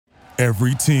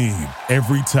Every team,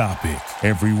 every topic,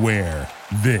 everywhere.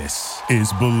 This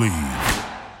is Believe.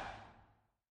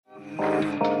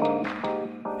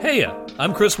 Hey,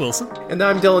 I'm Chris Wilson. And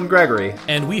I'm Dylan Gregory.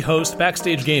 And we host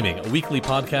Backstage Gaming, a weekly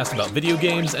podcast about video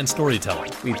games and storytelling.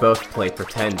 We both play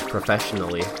pretend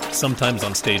professionally. Sometimes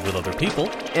on stage with other people.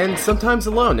 And sometimes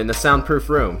alone in a soundproof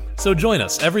room. So join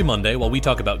us every Monday while we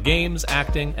talk about games,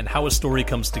 acting, and how a story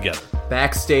comes together.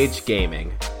 Backstage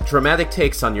Gaming. Dramatic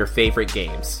takes on your favorite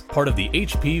games. Part of the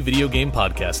HP Video Game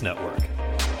Podcast Network.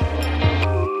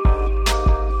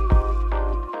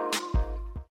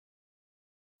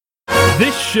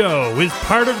 This show is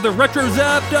part of the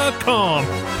RetroZap.com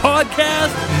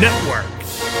podcast network.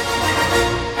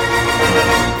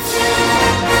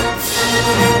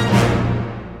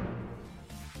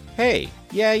 Hey,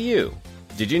 yeah you.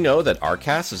 Did you know that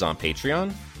Artcast is on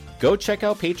Patreon? Go check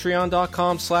out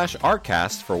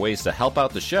patreon.com/Artcast for ways to help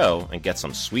out the show and get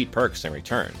some sweet perks in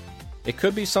return. It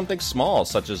could be something small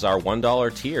such as our $1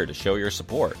 tier to show your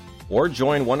support. Or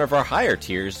join one of our higher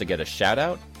tiers to get a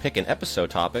shout-out, pick an episode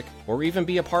topic, or even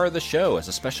be a part of the show as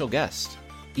a special guest.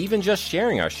 Even just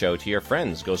sharing our show to your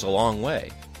friends goes a long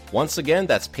way. Once again,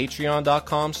 that's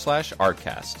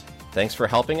patreon.com/Artcast. Thanks for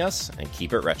helping us, and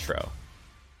keep it retro.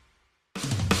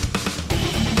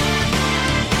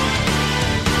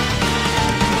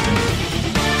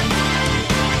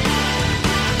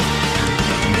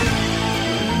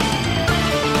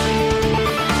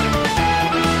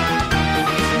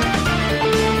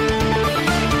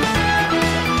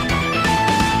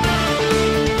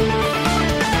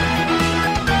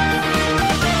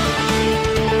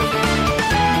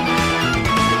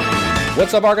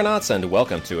 What's up, Argonauts, and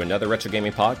welcome to another Retro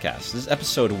Gaming Podcast. This is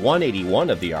episode 181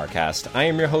 of the Artcast. I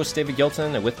am your host, David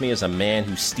Gilton, and with me is a man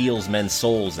who steals men's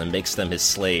souls and makes them his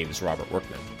slaves, Robert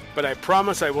Workman. But I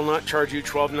promise I will not charge you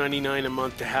 $12.99 a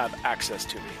month to have access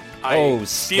to me. Oh, I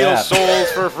steal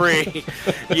souls for free.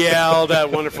 Yeah, all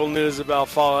that wonderful news about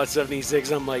Fallout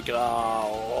 76. I'm like, oh,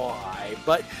 why?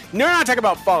 But no, we're not talking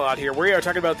about Fallout here. We are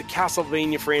talking about the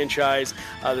Castlevania franchise,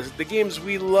 the games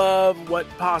we love, what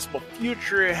possible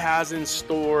future it has in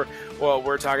store. Well,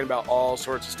 we're talking about all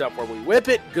sorts of stuff where we whip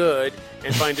it good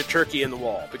and find a turkey in the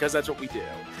wall, because that's what we do.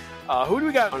 Who do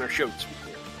we got on our show this week?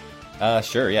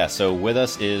 Sure, yeah. So with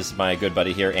us is my good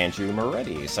buddy here, Andrew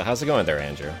Moretti. So how's it going there,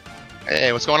 Andrew?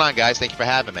 Hey, what's going on, guys? Thank you for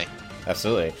having me.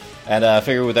 Absolutely. And I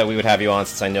figured that we would have you on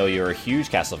since I know you're a huge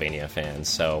Castlevania fan,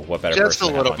 so what better just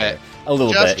person a little bit. A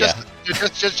little bit, yeah.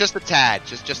 Just a tad.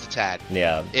 Just a tad.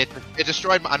 Yeah. It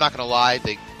destroyed, I'm not going to lie,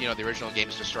 the original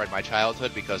games destroyed my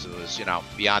childhood because it was,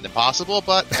 beyond impossible,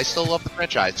 but I still love the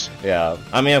franchise. Yeah.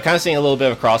 I mean, I'm kind of seeing a little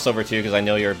bit of a crossover, too, because I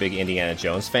know you're a big Indiana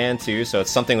Jones fan, too, so it's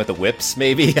something with the whips,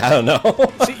 maybe? I don't know.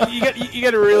 See, you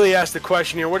got to really ask the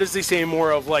question here. What is he saying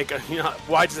more of, like,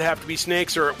 why does it have to be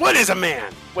snakes, or what is a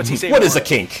man? What's he saying? What is a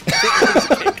kink? You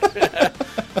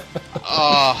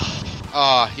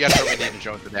had to throw Indiana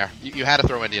Jones in there. You had to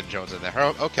throw Indiana Jones in there.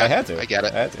 Oh, okay. I had to. I get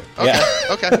it. I had to. Okay. Yeah.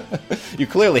 Okay. You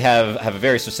clearly have a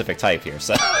very specific type here,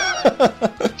 so.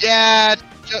 Yeah,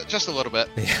 just a little bit.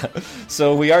 Yeah.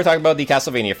 So we are talking about the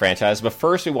Castlevania franchise, but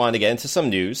first we wanted to get into some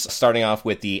news, starting off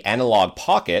with the Analog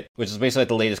Pocket, which is basically like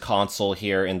the latest console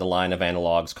here in the line of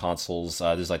Analog's consoles.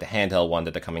 This is like the handheld one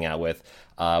that they're coming out with,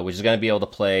 which is going to be able to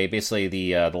play basically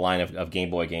the line of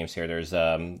Game Boy games here. There's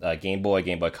Game Boy,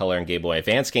 Game Boy Color, and Game Boy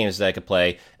Advance games that I could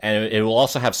play, and it will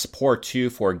also have support too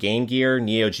for Game Gear,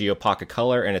 Neo Geo Pocket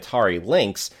Color, and Atari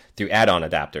Lynx through add-on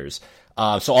adapters.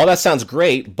 So all that sounds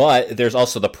great, but there's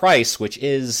also the price, which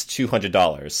is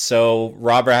 $200. So,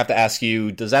 Robert, I have to ask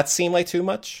you, does that seem like too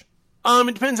much?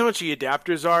 It depends how much the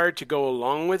adapters are to go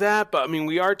along with that, but I mean,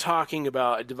 we are talking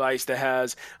about a device that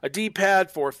has a D-pad,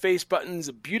 4 face buttons,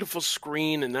 a beautiful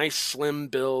screen, a nice slim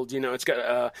build. It's got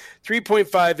a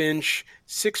 3.5-inch,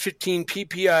 615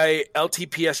 ppi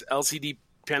LTPS LCD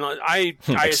panel. I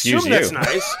assume that's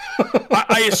nice.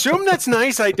 I assume that's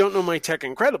nice. I don't know my tech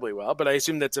incredibly well, but I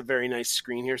assume that's a very nice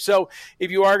screen here. So if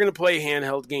you are going to play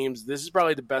handheld games, this is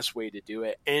probably the best way to do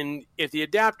it. And if the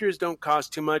adapters don't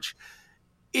cost too much,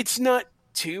 it's not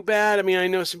too bad. I mean, I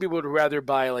know some people would rather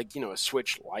buy a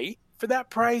Switch Lite for that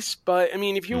price, but I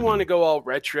mean, if you want to go all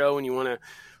retro and you want to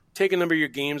take a number of your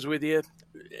games with you,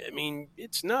 I mean,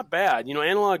 it's not bad.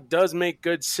 Analog does make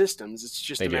good systems. It's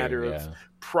just a matter of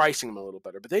pricing them a little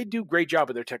better. But they do a great job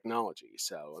with their technology.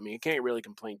 So, I mean, you can't really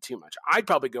complain too much. I'd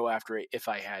probably go after it if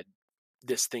I had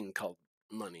this thing called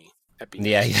money.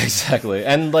 Yeah, exactly.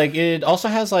 And like it also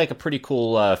has like a pretty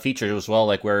cool feature as well,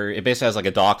 like where it basically has like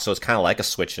a dock, so it's kind of like a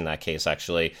Switch in that case,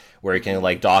 actually, where you can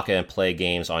like dock it and play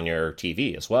games on your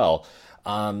TV as well.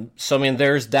 So I mean,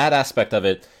 there's that aspect of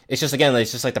it. It's just again,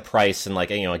 it's just like the price and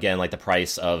like again like the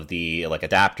price of the like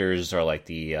adapters or like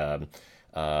the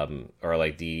the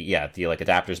like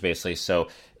adapters basically. So,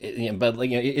 but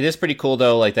like it is pretty cool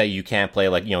though, like that you can play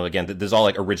like again there's all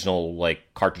like original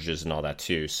like cartridges and all that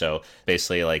too. So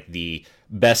basically like the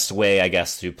best way I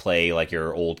guess to play like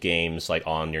your old games like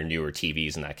on your newer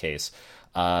TVs in that case.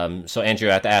 So Andrew,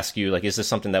 I have to ask you, like, is this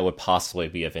something that would possibly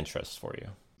be of interest for you?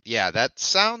 Yeah, that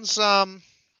sounds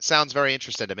very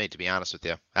interesting to me, to be honest with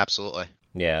you. Absolutely.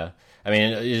 Yeah. I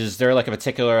mean, is there like a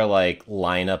particular like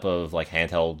lineup of like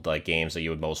handheld like games that you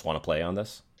would most want to play on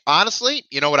this? Honestly,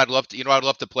 I'd love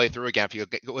to play through again.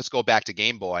 Let's go back to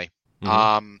Game Boy.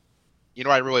 Mm-hmm. What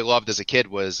I really loved as a kid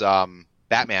was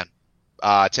Batman.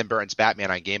 Tim Burton's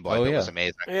Batman on Game Boy. Oh, That yeah. was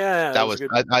amazing. Yeah, That was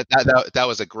that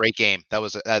was a great game.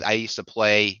 I used to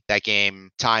play that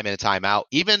game time in and time out.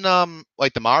 Even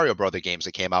like the Mario Brother games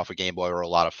that came out for Game Boy were a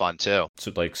lot of fun too.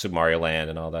 So like Super Mario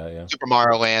Land and all that, yeah. Super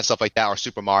Mario Land, stuff like that, or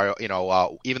Super Mario.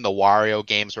 Even the Wario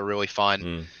games were really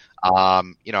fun. I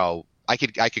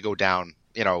could go down.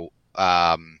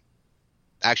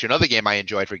 Actually, another game I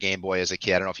enjoyed for Game Boy as a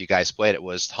kid, I don't know if you guys played it,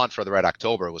 was Hunt for the Red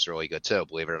October. It was really good too,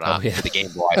 believe it or not, for the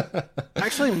Game Boy. I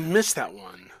actually missed that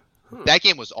one. That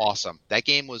game was awesome.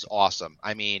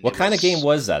 I mean, What kind of game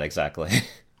was that exactly?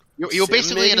 You're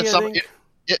basically maybe, in a I summer. think?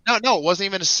 No, it wasn't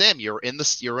even a sim. You're in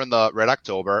the Red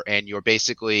October, and you're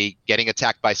basically getting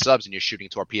attacked by subs, and you're shooting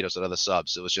torpedoes at other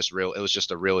subs. It was just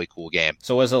a really cool game.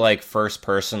 So was it like first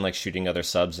person, like shooting other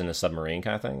subs in a submarine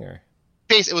kind of thing, or?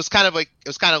 It was kind of like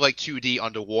 2D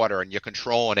underwater, and you're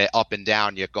controlling it up and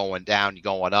down. You're going down, you're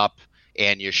going up,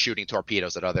 and you're shooting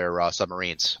torpedoes at other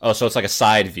submarines. Oh, so it's like a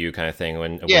side view kind of thing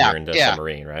when you're in the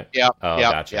submarine, right? Yeah. Oh,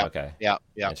 yeah, gotcha. Yeah, okay. Yeah.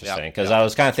 Interesting. Because I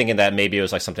was kind of thinking that maybe it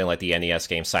was like something like the NES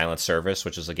game Silent Service,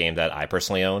 which is a game that I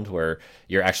personally owned, where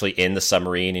you're actually in the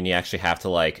submarine and you actually have to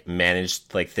like manage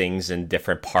like things in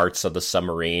different parts of the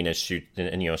submarine and shoot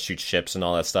and shoot ships and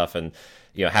all that stuff, and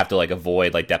have to like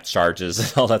avoid like depth charges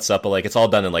and all that stuff. But like it's all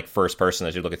done in like first person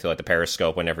as you're looking through like the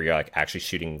periscope whenever you're like actually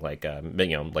shooting like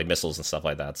like missiles and stuff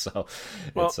like that. So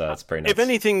it's pretty nice. If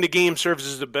anything, the game serves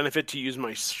as a benefit to use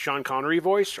my Sean Connery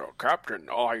voice. Oh, Captain,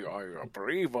 I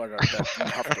believe that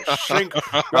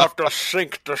you have to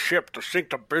sink the ship to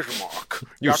sink the Bismarck.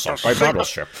 You sunk my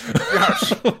battleship.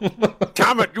 Yes.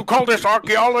 Damn it! You call this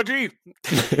archaeology?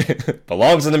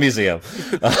 Belongs in the museum.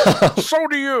 So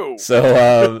do you.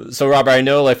 So Robert, I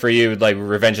know like for you, like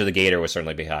Revenge of the Gator would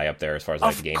certainly be high up there as far as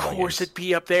like the game. Of course, it'd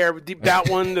be up there. That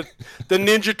one, the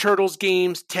Ninja Turtles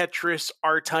games, Tetris,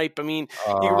 R-Type. I mean,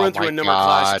 you can run through a number of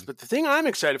classes. But the thing I'm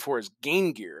excited for is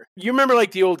Game Gear. You remember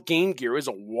like the old Game Gear? It was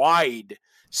a wide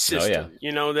system.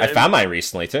 Oh, yeah. I found mine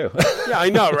recently too. Yeah, I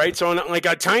know, right? So on like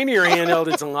a tinier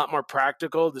handheld, it's a lot more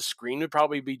practical. The screen would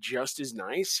probably be just as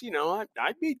nice.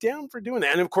 I'd be down for doing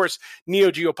that. And of course,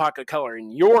 Neo Geo Pocket Color in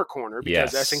your corner,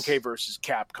 because SNK versus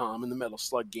Capcom and the Metal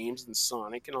Slug games and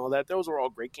Sonic and all that, those were all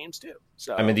great games too.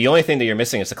 So I mean, the only thing that you're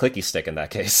missing is a clicky stick in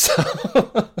that case.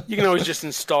 You can always just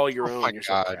install your own. You're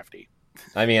so crafty.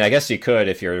 I mean, I guess you could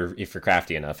if you're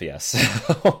crafty enough, yes.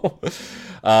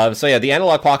 So yeah, the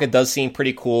Analog Pocket does seem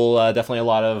pretty cool. Definitely a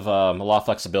lot of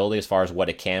flexibility as far as what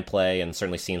it can play, and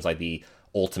certainly seems like the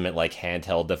ultimate like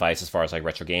handheld device as far as like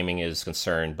retro gaming is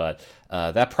concerned. But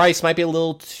that price might be a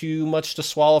little too much to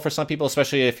swallow for some people,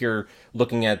 especially if you're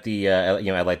looking at the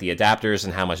at like the adapters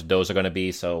and how much those are going to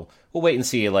be. So we'll wait and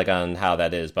see like on how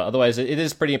that is. But otherwise, it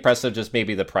is pretty impressive. Just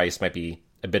maybe the price might be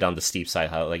a bit on the steep side,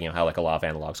 how like a lot of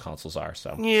Analog's consoles are.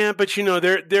 So yeah, but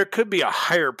there could be a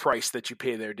higher price that you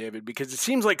pay there, David, because it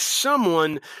seems like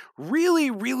someone really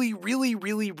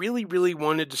wanted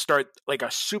to start like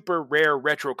a super rare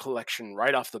retro collection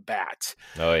right off the bat.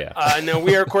 Oh yeah. Now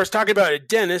we are of course talking about a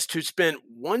dentist who spent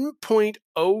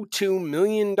 $1.02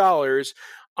 million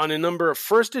on a number of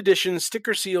first edition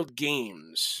sticker sealed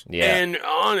games. Yeah. And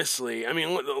honestly, I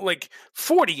mean, like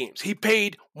 40 games. He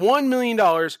paid $1 million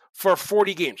for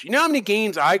 40 games. You know how many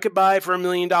games I could buy for $1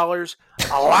 million?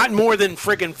 A lot more than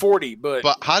friggin' 40. But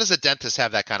how does a dentist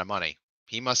have that kind of money?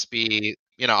 He must be,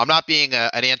 I'm not being an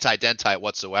anti-dentite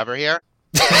whatsoever here.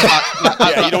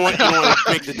 Yeah, you don't want to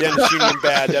make the dentist union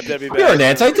bad. That'd be bad. You're an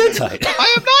anti-dentite.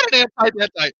 I am not an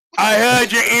anti-dentite. I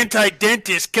heard you're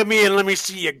anti-dentist. Come here and let me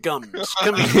see your gums.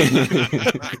 Come here.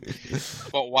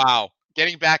 But wow,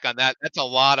 getting back on that, that's a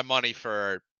lot of money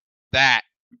for that.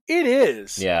 It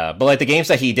is. Yeah, but like the games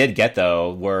that he did get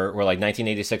though were like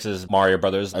 1986's Mario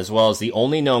Brothers, as well as the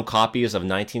only known copies of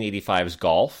 1985's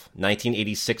Golf,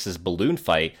 1986's Balloon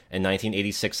Fight, and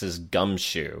 1986's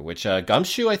Gumshoe. Which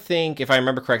Gumshoe, I think, if I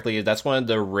remember correctly, that's one of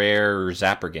the rare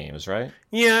Zapper games, right?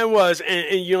 Yeah, it was,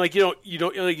 and you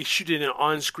don't like you shoot an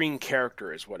on-screen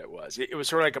character is what it was. It was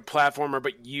sort of like a platformer,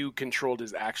 but you controlled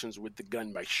his actions with the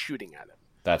gun by shooting at him.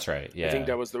 That's right. Yeah, I think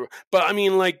that was But I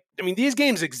mean, these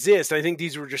games exist. I think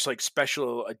these were just like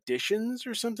special editions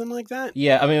or something like that.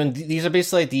 Yeah, I mean, these are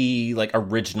basically the like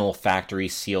original factory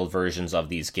sealed versions of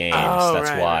these games. Oh,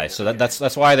 that's right, why. right, So okay.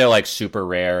 that's why they're like super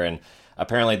rare. And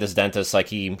apparently, this dentist like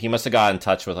he must have got in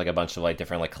touch with like a bunch of like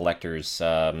different like collectors.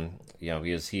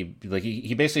 Because he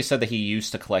basically said that he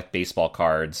used to collect baseball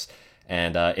cards.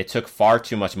 And it took far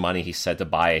too much money, he said, to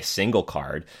buy a single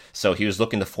card. So he was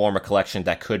looking to form a collection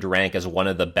that could rank as one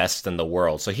of the best in the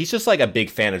world. So he's just like a big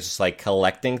fan of just like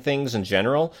collecting things in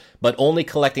general, but only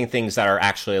collecting things that are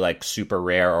actually like super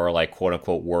rare or like quote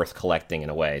unquote worth collecting in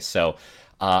a way. So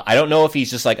I don't know if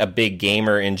he's just like a big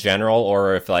gamer in general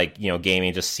or if like,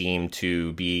 gaming just seemed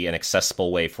to be an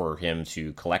accessible way for him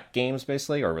to collect games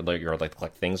basically, or like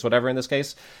collect things, whatever in this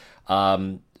case.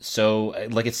 So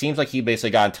like it seems like he basically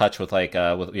got in touch with like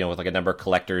with like a number of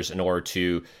collectors in order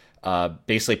to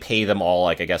basically pay them all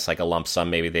like I guess like a lump sum.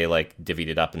 Maybe they like divvied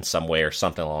it up in some way or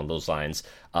something along those lines.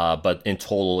 But in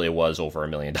total, it was over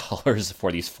 $1 million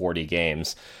for these 40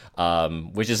 games,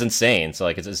 which is insane. So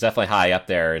like it's definitely high up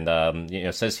there. And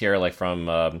it says here like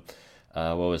from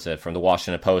what was it, from the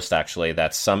Washington Post, actually,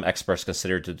 that some experts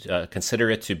consider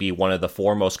it to be one of the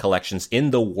foremost collections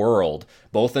in the world,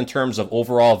 both in terms of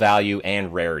overall value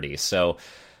and rarity. So,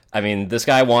 I mean, this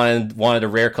guy wanted a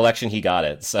rare collection, he got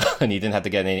it. So, and he didn't have to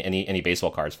get any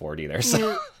baseball cards for it either.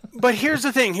 So. But here's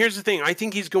the thing. I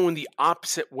think he's going the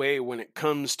opposite way when it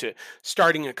comes to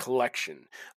starting a collection.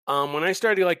 When I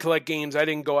started to collect games, I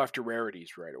didn't go after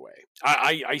rarities right away.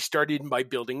 I started by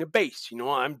building a base.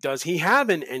 Does he have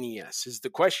an NES is the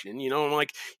question. I'm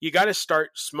like, you got to start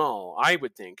small, I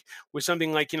would think, with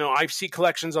something like, I see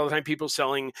collections all the time, people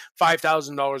selling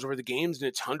 $5,000 worth of games, and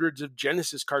it's hundreds of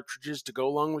Genesis cartridges to go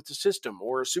along with the system,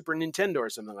 or a Super Nintendo or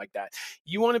something like that.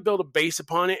 You want to build a base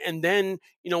upon it, and then,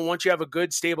 once you have a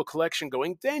good, stable collection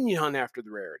going, then you hunt after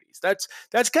the rarities.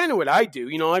 That's kind of what I do.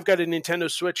 I've got a Nintendo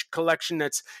Switch collection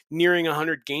that's nearing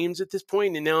 100 games at this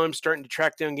point, and now I'm starting to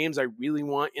track down games I really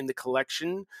want in the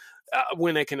collection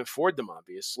when I can afford them,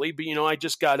 obviously. But I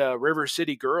just got River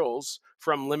City Girls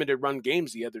from Limited Run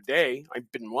Games the other day.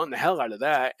 I've been wanting the hell out of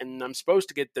that, and I'm supposed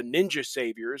to get the Ninja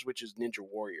Saviors, which is Ninja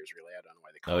Warriors, really. I don't know why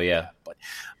they call it that, but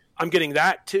I'm getting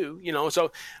that too.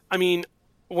 So I mean,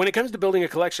 when it comes to building a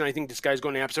collection, I think this guy's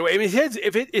going to have. So I mean,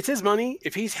 it's his money.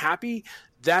 If he's happy,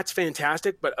 that's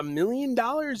fantastic. But $1 million,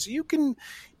 you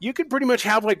can pretty much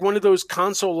have like one of those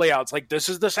console layouts. Like this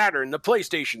is the Saturn, the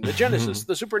PlayStation, the Genesis,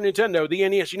 the Super Nintendo, the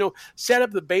NES. Set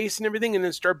up the base and everything, and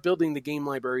then start building the game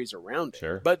libraries around it.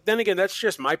 Sure. But then again, that's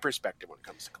just my perspective when it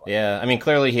comes to collecting. Yeah, I mean,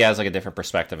 clearly he has like a different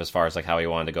perspective as far as like how he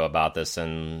wanted to go about this.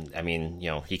 And I mean,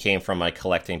 he came from like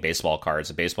collecting baseball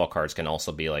cards. And baseball cards can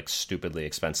also be like stupidly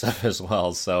expensive as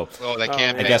well. So they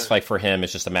can. I guess like for him,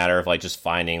 it's just a matter of like just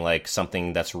finding like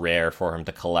something that's rare for him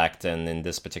to collect. And in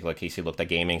this particular case, he looked at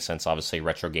gaming, since obviously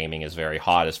retro gaming is very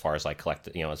hot as far as like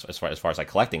as far as like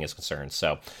collecting is concerned.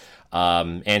 So,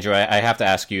 Andrew, I have to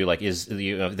ask you, like,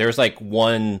 there's like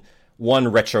one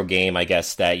retro game, I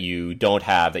guess, that you don't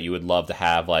have that you would love to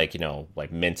have, like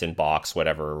like mint in box,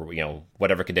 whatever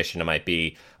whatever condition it might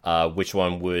be. Which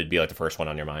one would be like the first one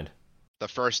on your mind? The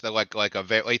first, are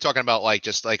you talking about like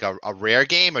just like a rare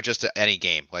game, or just any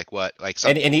game? Like what? Like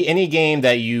something? Any game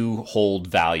that you hold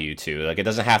value to. Like it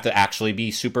doesn't have to actually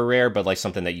be super rare, but like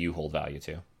something that you hold value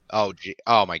to. Oh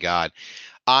my God.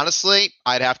 Honestly,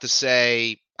 I'd have to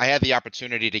say I had the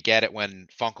opportunity to get it when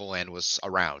Funkoland was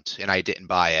around, and I didn't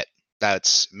buy it.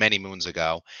 That's many moons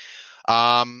ago.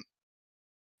 Castlevania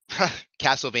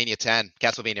 10,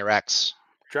 Castlevania X.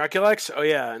 Dracula X? Oh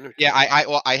yeah. Yeah,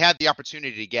 I had the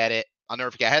opportunity to get it. I'll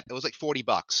never forget. It was like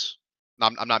 $40.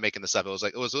 I'm not making this up. It was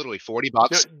literally $40. No,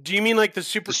 do you mean like the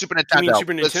Super Nintendo? You mean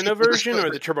Super Nintendo version or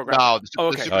the TurboGrafx? No,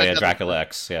 okay. Super Nintendo, Dracula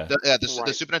X. Yeah.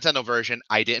 The Super Nintendo version.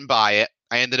 I didn't buy it.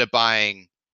 I ended up buying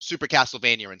Super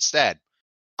Castlevania instead.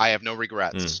 I have no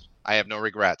regrets.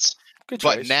 Good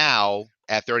choice. But now,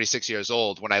 at 36 years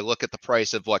old, when I look at the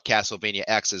price of what Castlevania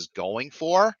X is going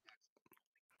for,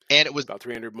 and it was about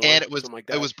 300 more, and like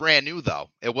that. It was brand new though.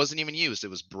 It wasn't even used. It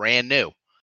was brand new.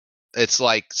 It's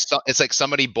like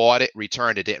somebody bought it,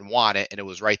 returned it, didn't want it, and it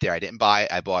was right there. I didn't buy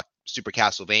it. I bought Super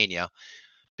Castlevania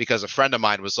because a friend of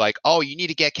mine was like, "Oh, you need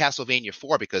to get Castlevania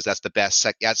 4 because that's the best.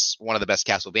 That's one of the best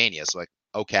Castlevanias." Like,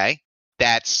 okay,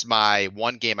 that's my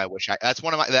one game. That's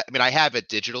one of my. I mean, I have it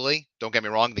digitally. Don't get me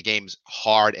wrong. The game's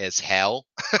hard as hell,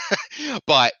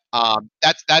 but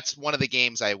that's one of the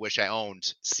games I wish I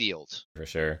owned sealed. For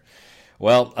sure.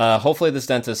 Well, hopefully this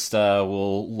dentist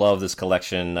will love this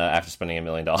collection after spending $1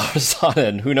 million on it,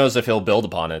 and who knows if he'll build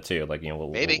upon it too. Like,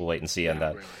 we'll wait and see on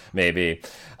that. Really. Maybe.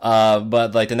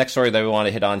 But like the next story that we want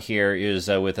to hit on here is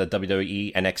with a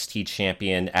WWE NXT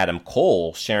champion Adam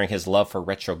Cole sharing his love for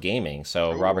retro gaming.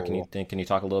 So, Robert, can you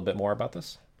talk a little bit more about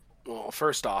this? Well,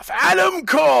 first off, Adam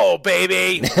Cole,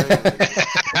 baby.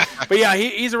 But yeah,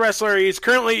 he's a wrestler. He's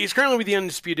currently with the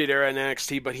Undisputed Era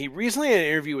NXT, but he recently had an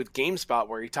interview with GameSpot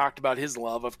where he talked about his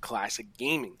love of classic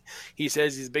gaming. He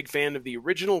says he's a big fan of the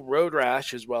original Road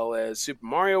Rash, as well as Super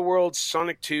Mario World,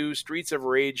 Sonic 2, Streets of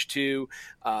Rage 2,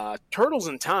 Turtles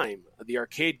in Time, the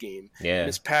arcade game. Yeah.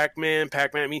 Miss Pac-Man.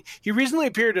 I mean, he recently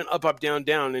appeared in Up, Up, Down,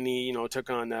 Down, and he, took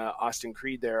on Austin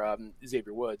Creed there,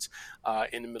 Xavier Woods,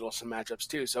 in the middle of some matchups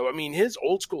too. So, I mean, his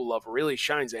old school love really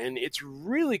shines, and it's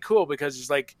really cool because it's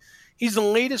like he's the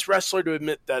latest wrestler to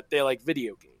admit that they like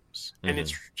video games. And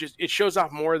it's just, it shows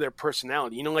off more of their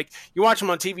personality. Like you watch him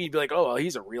on TV, you'd be like, oh, well,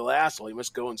 he's a real asshole. He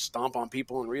must go and stomp on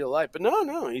people in real life. But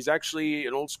no, he's actually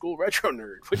an old school retro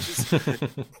nerd, which is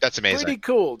that's amazing. Pretty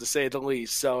cool to say the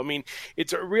least. So, I mean,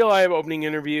 it's a real eye-opening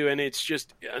interview, and it's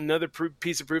just another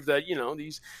piece of proof that,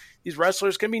 these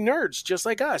wrestlers can be nerds just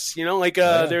like us.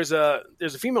 There's a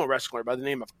female wrestler by the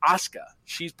name of Asuka.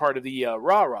 She's part of the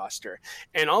Raw roster.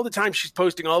 And all the time she's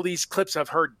posting all these clips of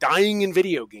her dying in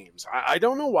video games. I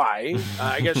don't know why.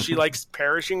 I guess she likes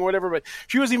perishing or whatever, but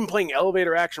she was even playing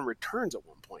Elevator Action Returns at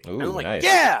one point. Ooh, and I'm like, nice.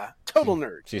 Yeah, total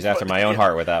nerd. She's after my own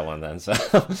heart with that one then. So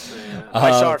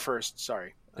I saw her first.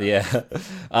 Sorry. Yeah.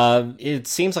 It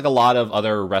seems like a lot of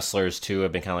other wrestlers too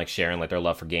have been kind of like sharing like their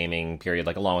love for gaming period,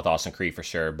 like along with Austin Creed for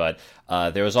sure. But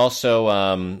there was also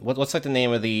what's like the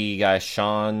name of the guy,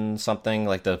 Sean something,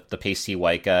 like the pasty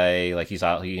white guy, like he's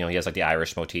out, he has like the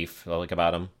Irish motif like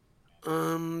about him.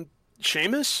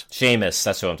 Sheamus,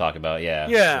 that's who I'm talking about. Yeah.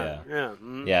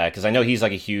 Yeah, because I know he's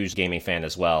like a huge gaming fan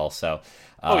as well. So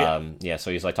so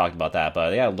he's like talking about that.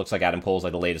 But yeah, it looks like Adam Cole's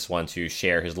like the latest one to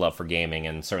share his love for gaming,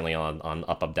 and certainly on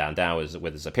Up, Up, Down, Down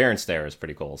with his appearance there is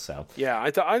pretty cool. So yeah, I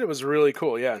thought it was really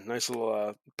cool. Yeah, nice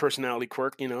little personality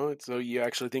quirk, so you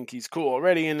actually think he's cool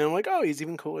already, and I'm like, oh, he's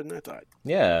even cooler than I thought.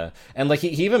 Yeah, and like he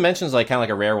even mentions like kind of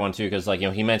like a rare one too, because like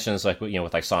he mentions like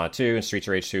with like Sonic 2 and Streets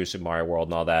of Rage 2, Super Mario World,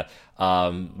 and all that.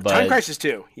 But Time Crisis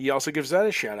 2, he also gives that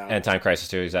a shout out. And Time Crisis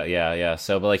 2, exactly. Yeah.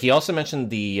 So, but like he also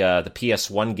mentioned the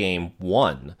PS1 game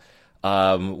 1.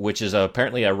 Which is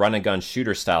apparently a run and gun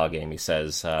shooter style game. He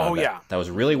says, that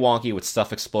was really wonky with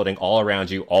stuff exploding all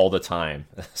around you all the time.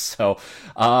 So,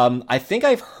 I think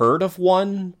I've heard of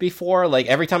one before. Like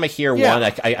every time I hear one,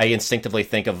 I instinctively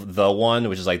think of the one,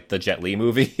 which is like the Jet Li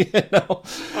movie.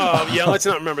 Let's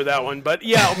not remember that one. But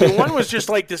yeah, I mean, one was just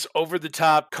like this over the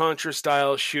top Contra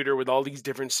style shooter with all these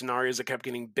different scenarios that kept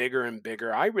getting bigger and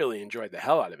bigger. I really enjoyed the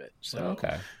hell out of it. So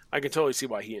okay, I can totally see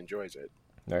why he enjoys it.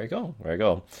 There you go.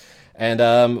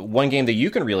 And one game that you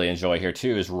can really enjoy here,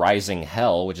 too, is Rising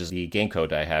Hell, which is the game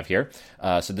code I have here.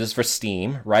 So this is for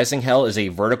Steam. Rising Hell is a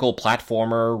vertical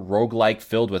platformer roguelike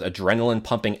filled with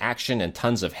adrenaline-pumping action and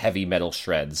tons of heavy metal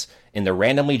shreds. In the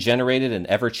randomly generated and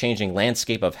ever-changing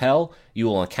landscape of Hell, you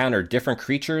will encounter different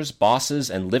creatures,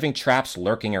 bosses, and living traps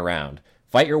lurking around.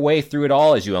 Fight your way through it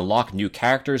all as you unlock new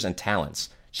characters and talents.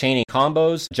 Chaining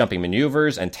combos, jumping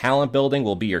maneuvers, and talent building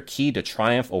will be your key to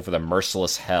triumph over the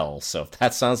merciless hell. So if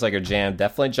that sounds like a jam,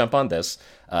 definitely jump on this.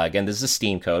 Again, this is a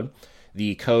Steam code.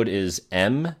 The code is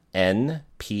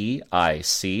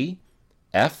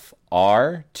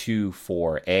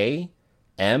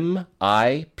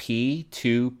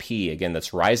MNPICFR24AMIP2P. Again,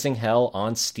 that's Rising Hell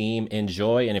on Steam.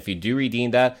 Enjoy. And if you do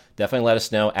redeem that, definitely let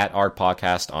us know at Art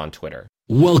Podcast on Twitter.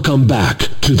 Welcome back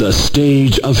to the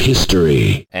Stage of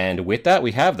History. And with that,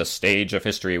 we have the Stage of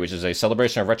History, which is a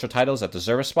celebration of retro titles that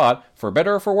deserve a spot, for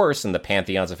better or for worse, in the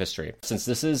pantheons of history. Since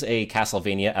this is a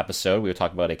Castlevania episode, we will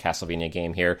talk about a Castlevania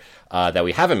game here that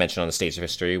we haven't mentioned on the Stage of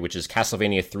History, which is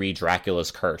Castlevania 3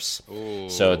 Dracula's Curse. Ooh.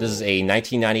 So this is a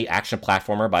 1990 action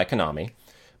platformer by Konami.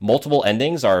 Multiple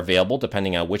endings are available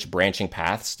depending on which branching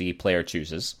paths the player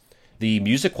chooses. The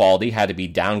music quality had to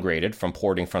be downgraded from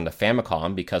porting from the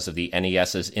Famicom because of the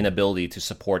NES's inability to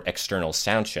support external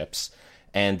sound chips.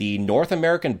 And the North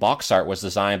American box art was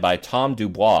designed by Tom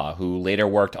Dubois, who later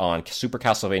worked on Super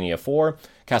Castlevania 4,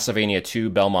 Castlevania 2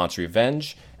 Belmont's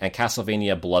Revenge, and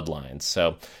Castlevania Bloodlines.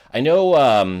 So I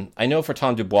know for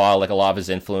Tom Dubois, like a lot of his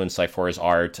influence, like for his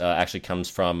art, actually comes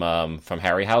from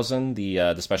Harryhausen,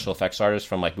 the special effects artist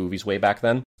from like movies way back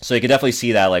then. So you could definitely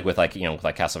see that like with like with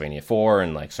like Castlevania 4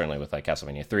 and like certainly with like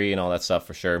Castlevania 3 and all that stuff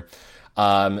for sure.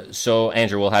 So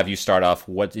Andrew, we'll have you start off.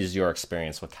 What is your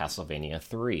experience with Castlevania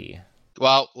 3?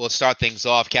 Well, we'll start things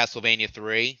off. Castlevania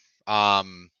 3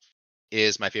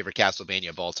 is my favorite Castlevania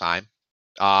of all time.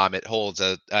 It holds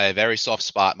a very soft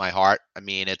spot in my heart. I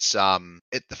mean, it's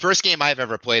the first game I've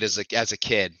ever played as a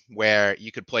kid where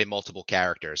you could play multiple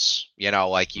characters.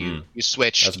 Like you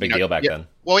switch. That's a big deal back then.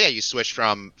 Well, yeah, you switch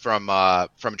from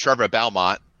Trevor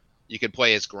Belmont. You could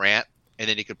play as Grant, and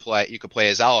then you could play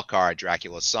as Alucard,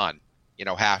 Dracula's son.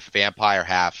 Half vampire,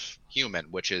 half human,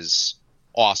 which is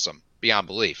awesome. Beyond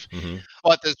belief. Mm-hmm.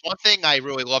 But there's one thing I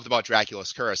really loved about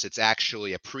Dracula's Curse. It's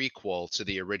actually a prequel to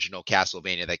the original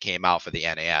Castlevania that came out for the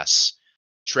NES.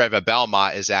 Trevor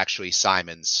Belmont is actually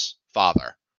Simon's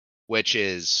father, which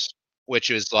is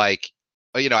like,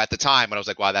 at the time when I was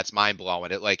like, wow, that's mind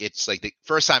blowing. It's like the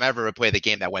first time I ever played the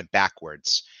game that went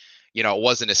backwards. It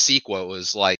wasn't a sequel. It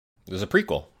was like, it was a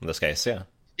prequel in this case. Yeah.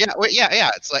 Yeah. Well,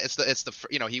 yeah. It's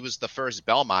the he was the first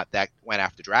Belmont that went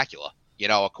after Dracula.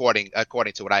 According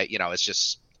to what it's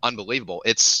just unbelievable.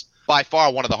 It's by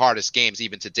far one of the hardest games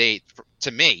even to date to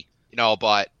me,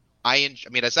 but I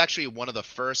mean, it's actually one of the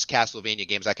first Castlevania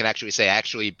games I can actually say I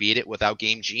actually beat it without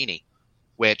Game Genie,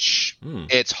 which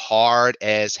it's hard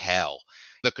as hell.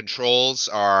 The controls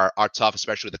are tough,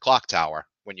 especially the clock tower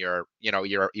when you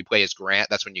play as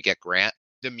Grant. That's when you get Grant.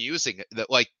 The music,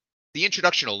 the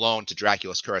introduction alone to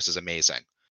Dracula's Curse is amazing.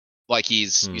 Like you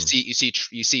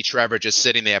see Trevor just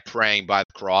sitting there praying by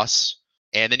the cross,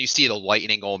 and then you see the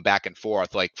lightning going back and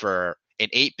forth. Like for an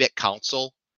 8-bit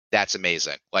console, that's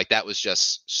amazing. Like that was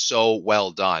just so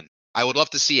well done. I would love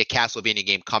to see a Castlevania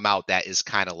game come out that is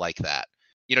kind of like that.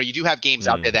 You do have games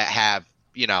out there that have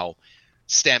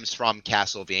stems from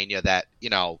Castlevania that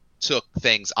took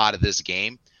things out of this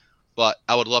game, but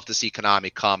I would love to see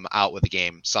Konami come out with a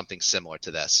game something similar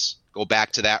to this. Go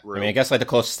back to that room. I mean, I guess like the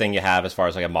closest thing you have as far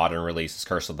as like a modern release is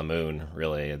Curse of the Moon.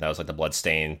 Really, that was like the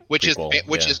Bloodstain, which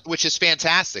prequel. is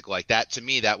fantastic. Like that to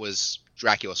me, that was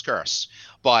Dracula's Curse.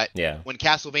 But when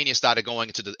Castlevania started going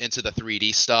into the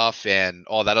 3D stuff and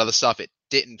all that other stuff, it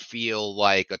didn't feel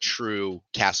like a true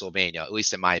Castlevania, at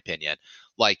least in my opinion.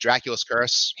 Like Dracula's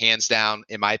Curse, hands down,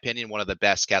 in my opinion, one of the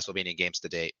best Castlevania games to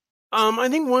date. I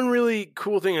think one really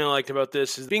cool thing I liked about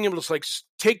this is being able to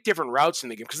take different routes in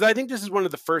the game, because I think this is one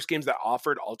of the first games that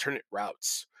offered alternate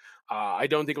routes. I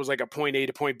don't think it was like a point A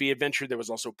to point B adventure. There was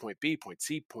also point B, point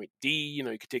C, point D. You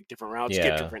could take different routes,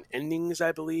 get different endings,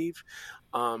 I believe.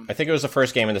 I think it was the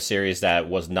first game in the series that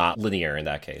was not linear in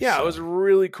that case. Yeah, so. It was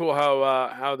really cool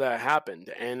how that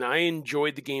happened. And I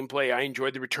enjoyed the gameplay. I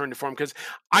enjoyed the return to form, because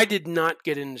I did not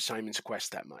get into Simon's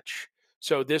Quest that much.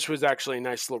 So this was actually a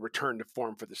nice little return to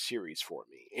form for the series for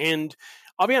me. And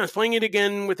I'll be honest, playing it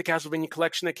again with the Castlevania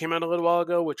collection that came out a little while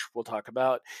ago, which we'll talk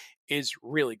about, is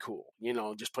really cool.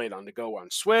 Just play it on the go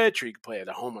on Switch, or you can play it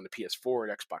at home on the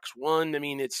PS4 at Xbox One. I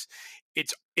mean, it's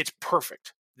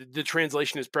perfect. The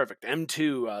translation is perfect.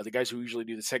 M2, the guys who usually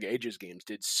do the Sega Ages games,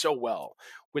 did so well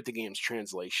with the game's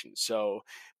translation. So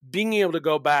being able to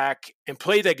go back and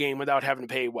play that game without having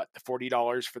to pay, the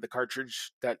 $40 for the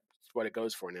cartridge, that's what it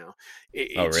goes for now.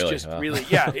 It's really? Just really,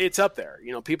 yeah, it's up there.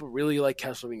 People really like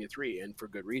Castlevania 3, and for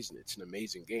good reason. It's an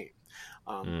amazing game.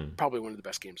 Probably one of the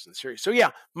best games in the series. So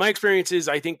yeah, my experience is,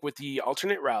 I think with the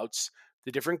alternate routes,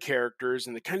 the different characters,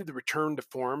 and the kind of the return to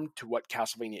form to what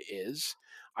Castlevania is,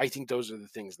 I think those are the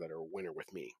things that are a winner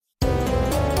with me.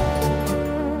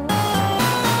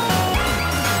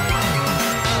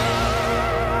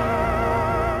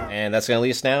 And that's going to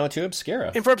lead us now to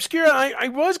Obscura. And for Obscura, I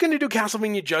was going to do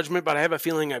Castlevania Judgment, but I have a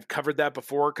feeling I've covered that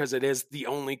before, because it is the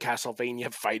only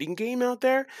Castlevania fighting game out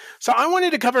there. So I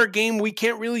wanted to cover a game we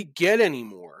can't really get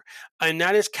anymore, and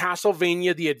that is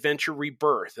Castlevania The Adventure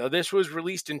Rebirth. Now, this was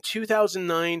released in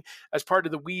 2009 as part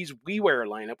of the Wii's WiiWare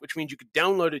lineup, which means you could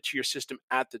download it to your system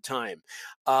at the time.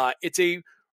 It's a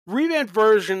revamped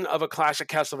version of a classic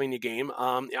Castlevania game.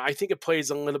 I think it plays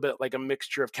a little bit like a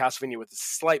mixture of Castlevania with a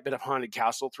slight bit of Haunted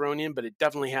Castle thrown in, but it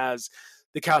definitely has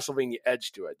the Castlevania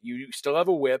edge to it. You still have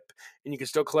a whip, and you can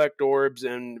still collect orbs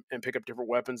and pick up different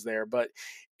weapons there, but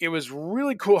it was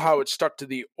really cool how it stuck to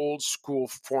the old school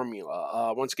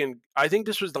formula. Once again, I think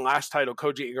this was the last title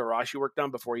Koji Igarashi worked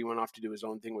on before he went off to do his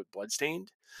own thing with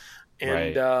Bloodstained.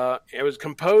 And it was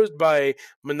composed by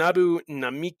Manabu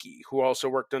Namiki, who also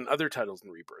worked on other titles in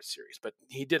the Rebirth series, but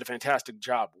he did a fantastic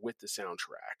job with the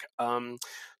soundtrack.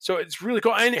 So it's really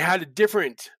cool. And it had a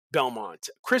different Belmont,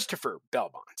 Christopher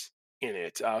Belmont, in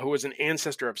it, who was an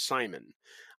ancestor of Simon.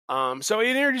 So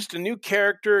it introduced a new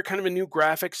character, kind of a new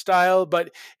graphic style,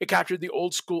 but it captured the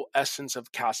old school essence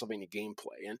of Castlevania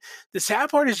gameplay. And the sad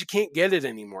part is you can't get it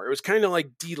anymore. It was kind of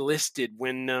like delisted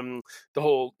when the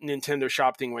whole Nintendo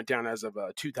Shop thing went down as of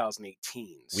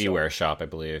 2018. WiiWare Shop, I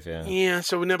believe, yeah. Yeah,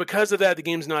 so now because of that, the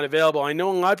game's not available. I know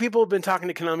a lot of people have been talking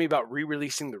to Konami about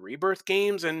re-releasing the Rebirth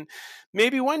games, and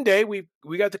maybe one day we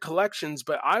got the collections,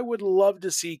 but I would love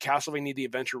to see Castlevania The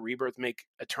Adventure Rebirth make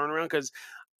a turnaround, because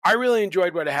I really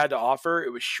enjoyed what it had to offer.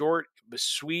 It was short, it was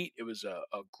sweet, it was a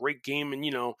great game,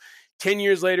 and 10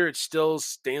 years later, it still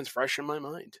stands fresh in my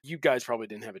mind. You guys probably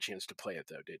didn't have a chance to play it,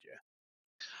 though, did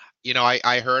you?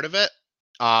 I heard of it.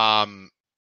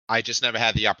 I just never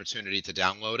had the opportunity to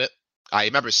download it. I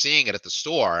remember seeing it at the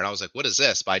store, and I was like, what is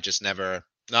this? But I just never...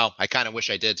 No, I kind of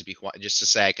wish I did, just to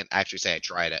say I can actually say I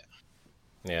tried it.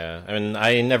 Yeah, I mean,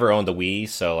 I never owned the Wii,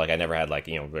 so I never had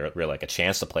really a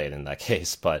chance to play it in that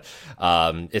case. But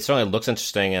it certainly looks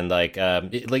interesting, and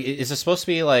is it supposed to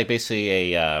be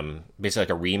basically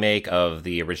a remake of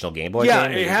the original Game Boy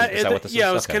game? Is that what this is?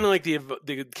 Yeah, it was kind of like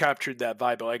they captured that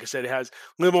vibe. But like I said, it has a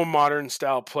little more modern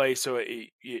style play, so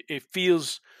it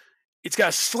feels. It's got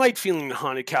a slight feeling of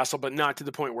Haunted Castle, but not to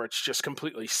the point where it's just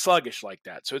completely sluggish like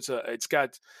that. So it's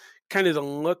got kind of the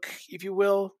look, if you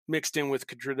will, mixed in with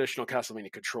traditional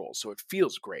Castlevania controls. So it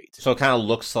feels great. So it kind of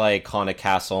looks like Haunted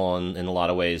Castle in a lot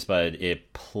of ways, but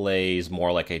it plays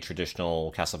more like a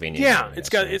traditional Castlevania. Yeah, game,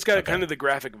 it's got kind of the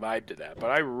graphic vibe to that, but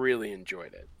I really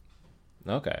enjoyed it.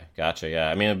 Okay, gotcha. Yeah,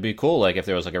 I mean, it'd be cool if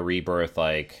there was a Rebirth,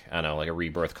 a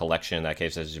Rebirth collection in that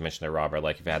case, as you mentioned there, Robert.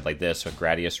 If you had this with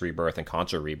Gradius Rebirth and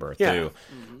Contra Rebirth too.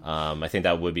 Mm-hmm. I think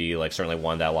that would be certainly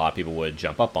one that a lot of people would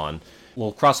jump up on.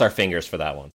 We'll cross our fingers for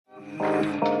that one.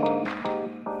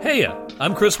 Hey,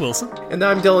 I'm Chris Wilson. And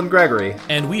I'm Dylan Gregory.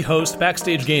 And we host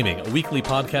Backstage Gaming, a weekly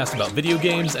podcast about video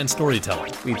games and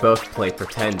storytelling. We both play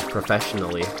pretend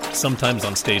professionally. Sometimes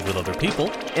on stage with other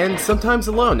people. And sometimes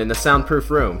alone in a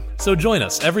soundproof room. So join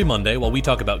us every Monday while we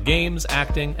talk about games,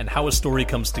 acting, and how a story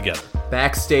comes together.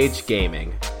 Backstage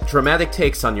Gaming. Dramatic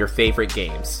takes on your favorite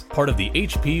games. Part of the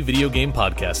HP Video Game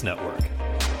Podcast Network.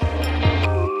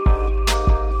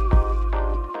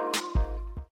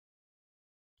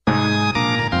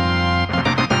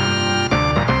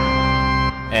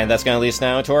 And that's going to lead us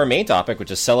now to our main topic, which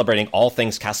is celebrating all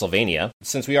things Castlevania.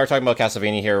 Since we are talking about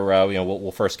Castlevania here,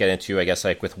 we'll first get into, I guess,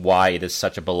 with why it is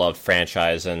such a beloved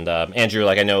franchise. And Andrew,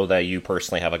 I know that you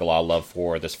personally have a lot of love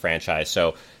for this franchise.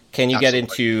 So can you get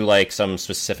into some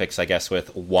specifics, I guess,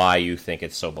 with why you think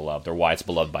it's so beloved, or why it's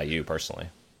beloved by you personally?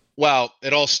 Well,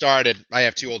 it all started. I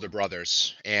have two older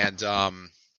brothers, and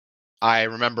I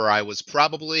remember I was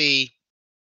probably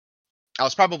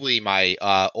my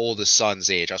oldest son's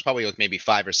age. I was probably maybe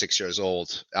 5 or 6 years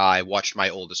old. I watched my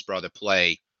oldest brother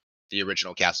play the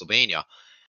original Castlevania,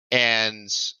 and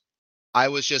I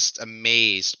was just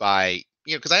amazed by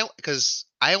because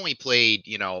I only played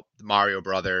Mario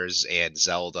Brothers and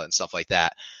Zelda and stuff like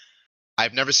that.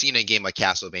 I've never seen a game like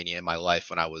Castlevania in my life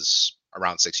when I was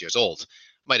around 6 years old.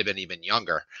 Might have been even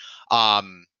younger.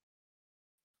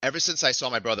 Ever since I saw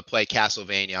my brother play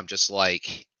Castlevania, I'm just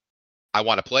like, I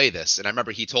want to play this. And I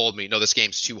remember he told me, no, this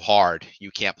game's too hard.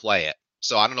 You can't play it.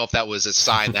 So I don't know if that was a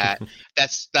sign that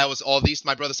that was all these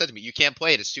my brother said to me. You can't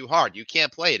play it. It's too hard. You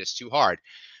can't play it. It's too hard.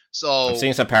 So I'm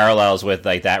seeing some parallels with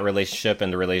that relationship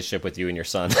and the relationship with you and your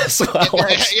son as well.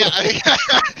 Yeah.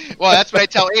 Well, that's what I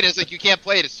tell Ada. It's you can't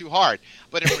play it. It's too hard.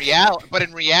 But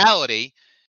in reality,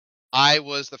 I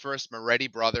was the first Moretti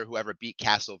brother who ever beat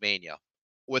Castlevania.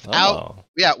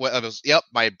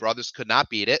 My brothers could not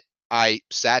beat it. I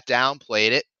sat down,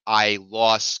 played it. I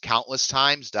lost countless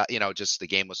times. Just the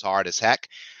game was hard as heck.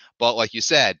 But like you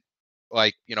said,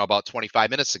 about 25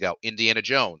 minutes ago, Indiana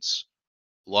Jones.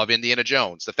 Love Indiana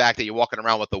Jones. The fact that you're walking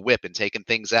around with a whip and taking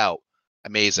things out.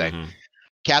 Amazing. Mm-hmm.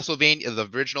 Castlevania, the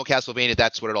original Castlevania,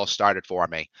 that's what it all started for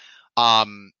me.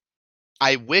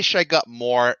 I wish I got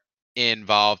more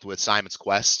involved with Simon's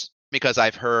Quest, because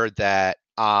I've heard that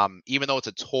even though it's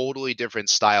a totally different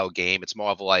style game, it's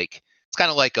more of it's kind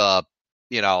of like a,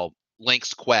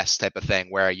 Link's Quest type of thing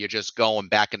where you're just going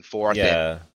back and forth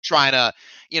and trying to,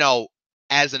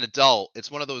 as an adult, it's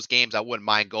one of those games I wouldn't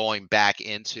mind going back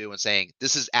into and saying,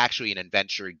 this is actually an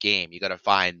adventure game. You got to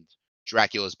find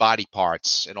Dracula's body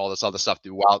parts and all this other stuff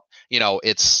throughout,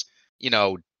 it's,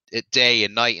 day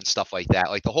and night and stuff like that.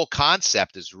 Like the whole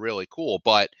concept is really cool,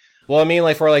 but well, I mean,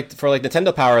 for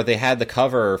Nintendo Power, they had the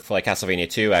cover for like Castlevania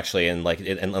 2 actually, and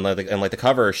the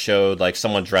cover showed like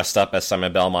someone dressed up as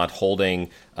Simon Belmont holding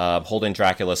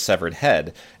Dracula's severed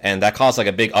head, and that caused like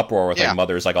a big uproar with like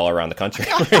mothers like all around the country.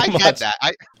 I get that.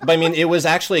 But I mean, it was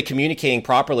actually communicating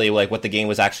properly like what the game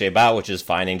was actually about, which is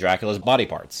finding Dracula's body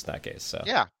parts in that case. So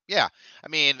yeah. I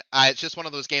mean, it's just one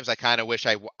of those games I kind of wish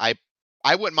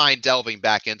I wouldn't mind delving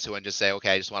back into and just say, okay,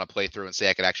 I just want to play through and say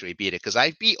I could actually beat it, because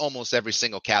I beat almost every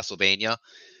single Castlevania.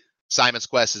 Simon's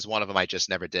Quest is one of them I just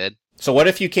never did. So what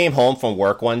if you came home from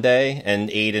work one day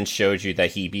and Aiden showed you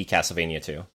that he beat Castlevania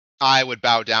 2? I would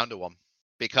bow down to him,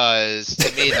 because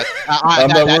to me that's I'm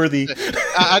not worthy.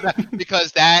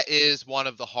 because that is one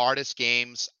of the hardest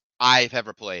games I've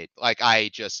ever played. Like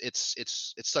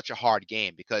it's such a hard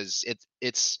game because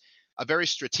it's a very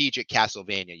strategic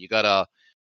Castlevania.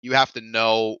 You have to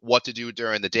know what to do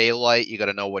during the daylight. You got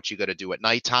to know what you got to do at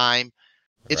nighttime.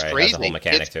 It's right, crazy. Has a whole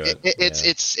mechanic to it.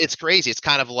 It's crazy. It's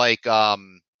kind of like I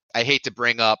hate to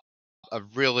bring up a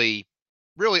really,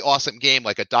 really awesome game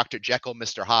like a Dr. Jekyll,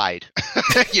 Mr. Hyde.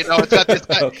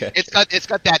 It's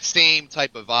got that same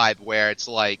type of vibe where it's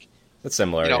like it's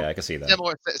similar. Yeah, I can see that.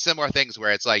 Similar things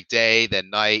where it's like day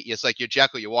then night. It's like you're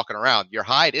Jekyll, you're walking around. You're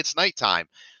Hyde, it's nighttime.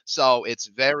 So it's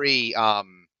very.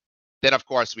 Then, of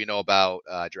course, we know about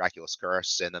Dracula's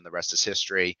Curse, and then the rest is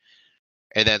history.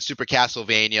 And then Super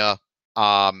Castlevania,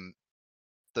 the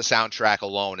soundtrack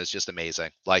alone is just amazing.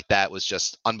 Like, that was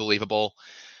just unbelievable.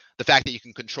 The fact that you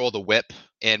can control the whip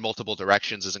in multiple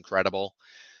directions is incredible.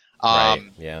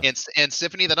 Right, yeah. And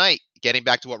Symphony of the Night, getting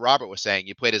back to what Robert was saying,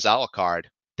 you played as Alucard.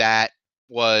 That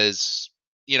was,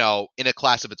 in a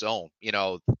class of its own.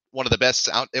 One of the best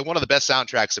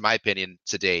soundtracks, in my opinion,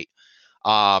 to date.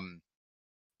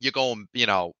 You're going,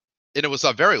 and it was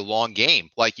a very long game.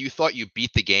 Like you thought you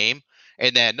beat the game,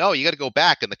 and then no, you got to go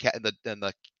back, and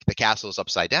the castle is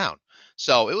upside down.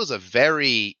 So it was a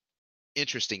very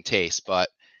interesting taste. But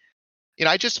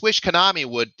I just wish Konami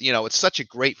would, it's such a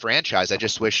great franchise. I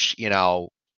just wish,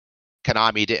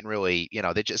 Konami didn't really,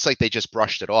 they just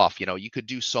brushed it off. You could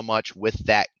do so much with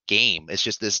that game. It's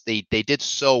just this, they did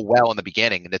so well in the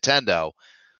beginning. Nintendo,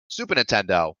 Super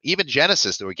Nintendo, even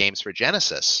Genesis. There were games for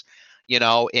Genesis.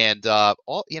 And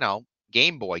all,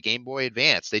 Game Boy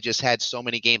Advance. They just had so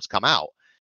many games come out.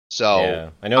 So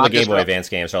yeah, I know the Game Boy Advance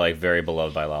games are like very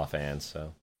beloved by a lot of fans.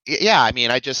 So yeah, I mean,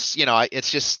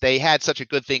 it's just they had such a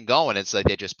good thing going. It's like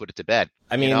they just put it to bed.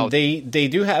 I mean, they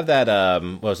do have that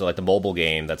what was it, like the mobile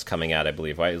game that's coming out, I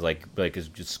believe, right? It's like it's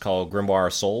just called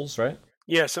Grimoire Souls, right?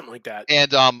 Yeah, something like that.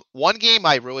 And one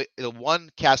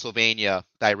Castlevania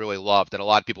that I really loved, and a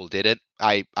lot of people did it.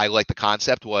 I like the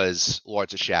concept, was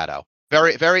Lords of Shadow.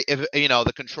 Very, very,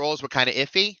 the controls were kind of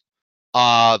iffy.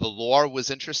 The lore was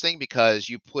interesting because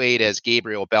you played as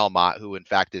Gabriel Belmont, who in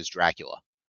fact is Dracula.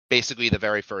 Basically the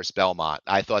very first Belmont.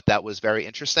 I thought that was very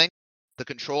interesting. The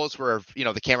controls were,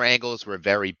 the camera angles were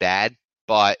very bad,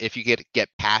 but if you get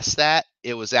past that,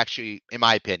 it was actually, in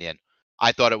my opinion,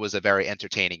 I thought it was a very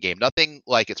entertaining game. Nothing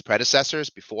like its predecessors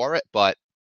before it, but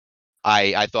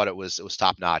I thought it was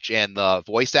top notch. And the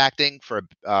voice acting for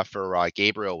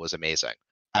Gabriel was amazing.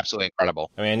 Absolutely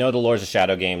incredible. I mean, I know the Lords of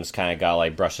Shadow games kind of got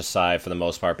like brushed aside for the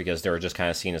most part because they were just kind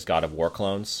of seen as God of War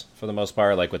clones for the most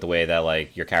part, like with the way that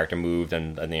like your character moved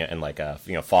and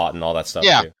fought and all that stuff.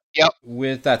 Yeah. Too. Yep.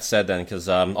 With that said, then, because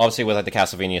obviously with like the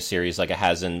Castlevania series, like it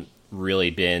hasn't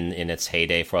really been in its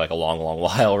heyday for like a long, long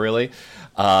while, really.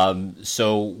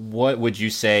 So what would you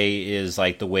say is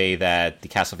like the way that the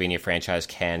Castlevania franchise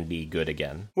can be good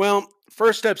again? Well,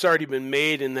 first step's already been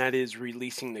made, and that is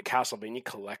releasing the Castlevania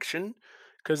collection.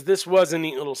 Because this was a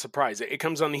neat little surprise. It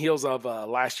comes on the heels of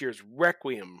last year's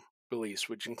Requiem release,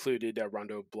 which included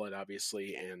Rondo of Blood,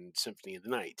 obviously, and Symphony of the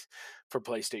Night for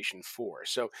PlayStation 4.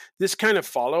 So this kind of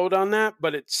followed on that,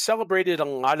 but it celebrated a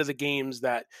lot of the games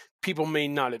that people may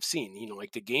not have seen,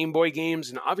 like the Game Boy games,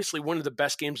 and obviously one of the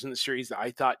best games in the series that I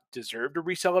thought deserved a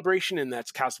re-celebration, and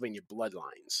that's Castlevania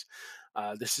Bloodlines.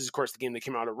 This is, of course, the game that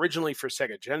came out originally for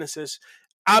Sega Genesis.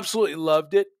 Absolutely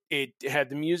loved it. It had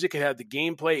the music, it had the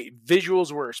gameplay.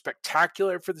 Visuals were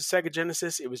spectacular for the Sega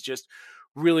Genesis. It was just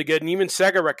really good. And even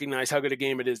Sega recognized how good a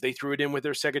game it is. They threw it in with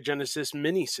their Sega Genesis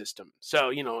mini system.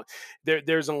 So,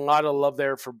 there's a lot of love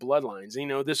there for Bloodlines.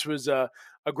 This was a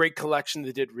great collection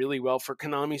that did really well for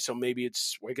Konami. So maybe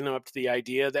it's waking up to the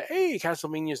idea that, hey,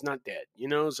 Castlevania's not dead,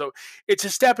 So it's a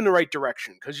step in the right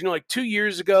direction. Because, like 2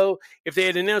 years ago, if they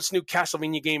had announced a new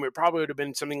Castlevania game, it probably would have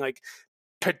been something like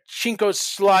Pachinko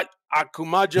Slot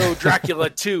Akumajo Dracula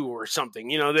 2 or something,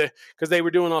 because they were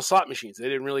doing all slot machines. They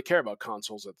didn't really care about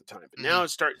consoles at the time. But now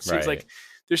it seems like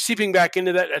they're seeping back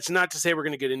into that. That's not to say we're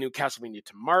going to get a new Castlevania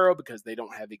tomorrow, because they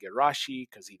don't have Igarashi,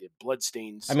 because he did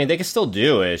Bloodstains. I mean, they can still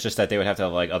do it. It's just that they would have to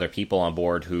have like other people on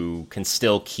board who can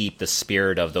still keep the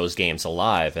spirit of those games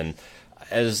alive. And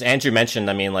as Andrew mentioned,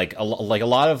 I mean, like a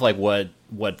lot of like what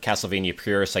Castlevania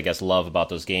purists, I guess, love about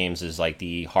those games is like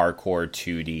the hardcore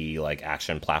 2D like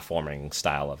action platforming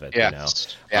style of it.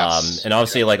 Yes. And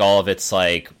obviously, like all of its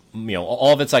like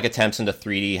attempts into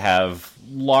 3D have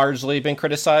largely been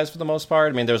criticized for the most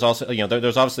part. I mean, there's also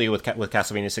there's obviously with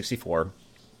Castlevania 64.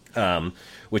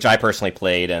 Which I personally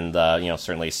played and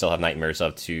certainly still have nightmares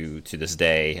of to this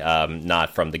day.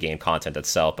 Not from the game content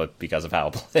itself, but because of how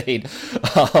it played.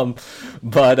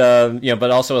 But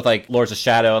also with like Lords of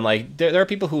Shadow, and like there are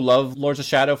people who love Lords of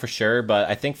Shadow for sure, but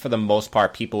I think for the most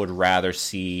part, people would rather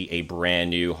see a brand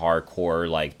new hardcore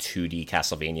like 2D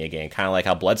Castlevania game, kind of like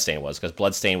how Bloodstained was, because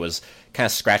Bloodstained was kind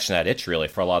of scratching that itch really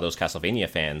for a lot of those Castlevania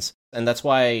fans, and that's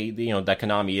why that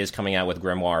Konami is coming out with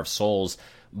Grimoire of Souls.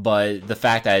 But the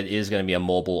fact that it is going to be a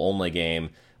mobile-only game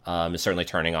is certainly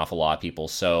turning off a lot of people.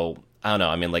 So, I don't know.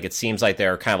 I mean, like, it seems like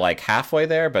they're kind of like halfway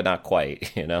there, but not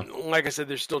quite, Like I said,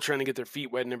 they're still trying to get their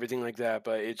feet wet and everything like that,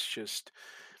 but it's just...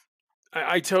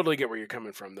 I totally get where you're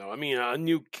coming from, though. I mean, a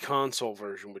new console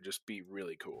version would just be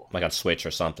really cool. Like on Switch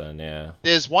or something, yeah.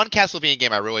 There's one Castlevania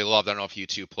game I really loved. I don't know if you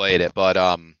two played it, but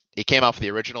it came out for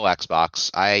the original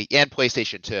Xbox and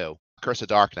PlayStation 2. Curse of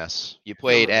Darkness. You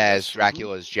played as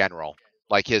Dracula's general.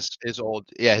 Like his old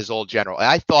general. And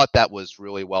I thought that was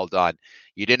really well done.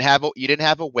 You didn't have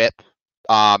a whip.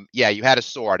 You had a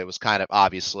sword. It was kind of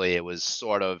obviously it was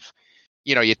sort of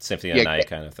Symphony of the Night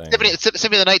kind of thing.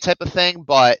 Symphony of the Night type of thing,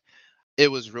 but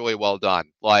it was really well done.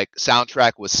 Like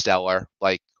soundtrack was stellar.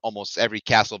 Like almost every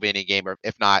Castlevania game, or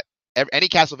if not any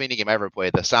Castlevania game I ever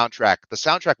played, the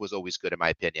soundtrack was always good in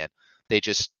my opinion. They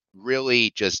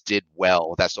really just did well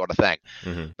with that sort of thing.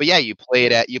 Mm-hmm. But yeah, you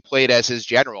played as his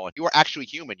general, and you were actually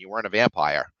human. You weren't a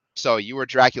vampire. So you were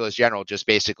Dracula's general, just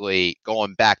basically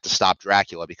going back to stop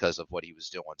Dracula because of what he was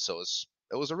doing. So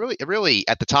it was a really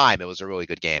at the time it was a really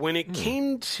good game. When it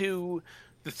came to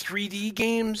the 3D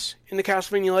games in the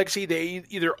Castlevania Legacy, they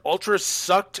either ultra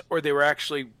sucked or they were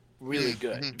actually really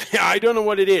good. I don't know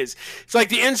what it is. It's like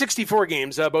the N64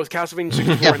 games, both Castlevania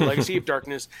 64 and Legacy of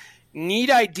Darkness. Neat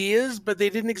ideas, but they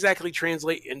didn't exactly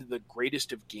translate into the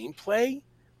greatest of gameplay.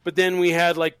 But then we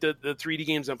had like the 3D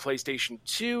games on PlayStation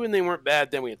 2, and they weren't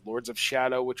bad. Then we had Lords of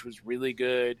Shadow, which was really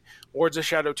good. Lords of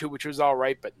Shadow 2, which was all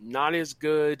right, but not as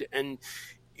good. And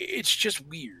it's just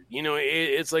weird.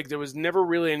 It's like there was never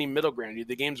really any middle ground. Either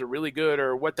the games are really good,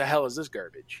 or what the hell is this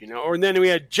garbage? Or then we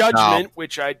had Judgment,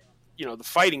 which the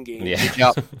fighting game.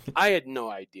 Yeah. I had no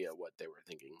idea what they were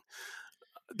thinking.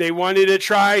 They wanted to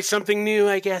try something new,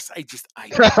 I guess. I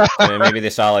I mean, maybe they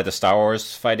saw like the Star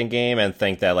Wars fighting game and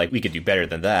think that like we could do better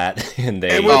than that, and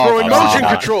we're throwing motion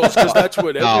controls because that's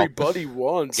what everybody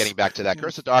wants. Getting back to that,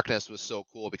 Curse of Darkness was so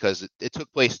cool because it took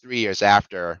place 3 years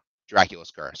after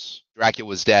Dracula's curse. Dracula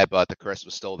was dead, but the curse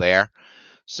was still there.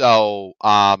 So,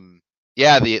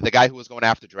 the guy who was going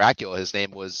after Dracula, his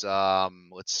name was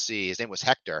his name was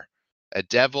Hector, a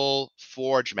devil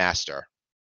forge master.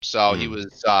 So he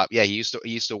was, he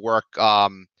used to work.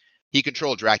 He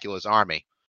controlled Dracula's army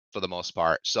for the most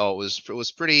part. So it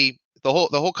was pretty. The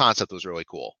whole concept was really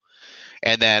cool.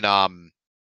 And then I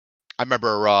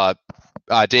remember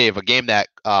Dave, a game that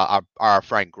our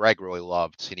friend Greg really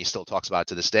loved, and he still talks about it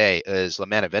to this day, is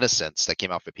Lament of Innocence that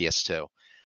came out for PS2.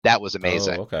 That was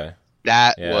amazing. Oh, okay.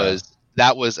 That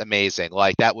was amazing.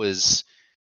 Like that was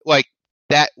like.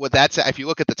 That's if you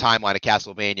look at the timeline of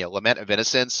Castlevania, Lament of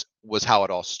Innocence was how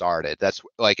it all started. That's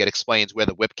like it explains where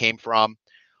the whip came from.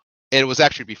 It was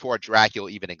actually before Dracula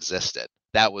even existed.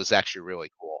 That was actually really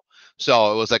cool.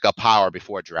 So it was like a power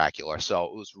before Dracula. So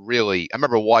it was really, I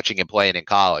remember watching and playing in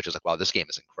college. I was like, wow, this game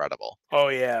is incredible. Oh,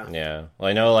 yeah. Yeah. Well,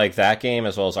 I know like that game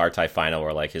as well as R-Type Final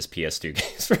were like his PS2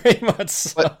 games pretty much.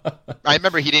 So. But I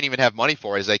remember he didn't even have money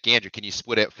for it. He's like, Andrew, can you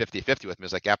split it 50-50 with me? I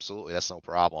was like, absolutely. That's no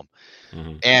problem.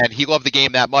 Mm-hmm. And he loved the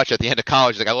game that much at the end of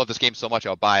college. He's like, I love this game so much.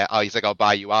 I'll buy it. He's like, I'll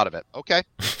buy you out of it. Okay.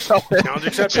 So, you're out of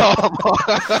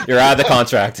the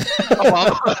contract.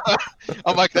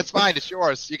 I'm like, that's fine. It's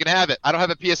yours. You can have it. I don't have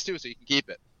a PS2, so you can keep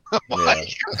it.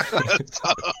 Like,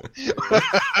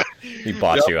 He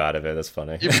bought you out of it. That's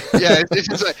funny. it's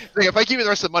just like, if I give you the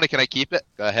rest of the money, can I keep it?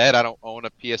 Go ahead. I don't own a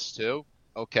PS2.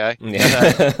 Okay.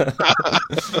 Yeah.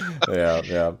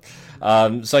 Yeah.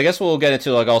 So I guess we'll get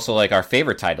into also our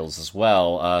favorite titles as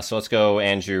well. So let's go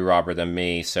Andrew, Robert, then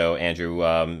me. So Andrew,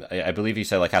 I believe you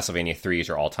said Castlevania 3 is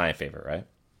your all-time favorite, right?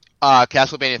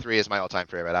 Castlevania 3 is my all-time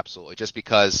favorite, absolutely. Just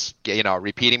because,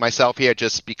 repeating myself here,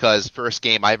 just because first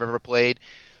game I've ever played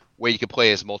where you could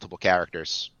play as multiple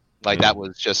characters. That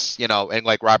was just, and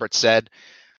like Robert said,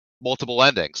 multiple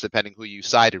endings depending who you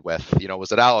sided with.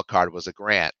 Was it Alucard? Was it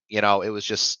Grant? It was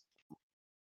just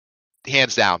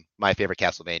hands down my favorite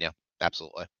Castlevania.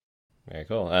 Absolutely. Very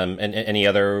cool. And any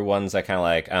other ones that kind of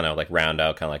I don't know, round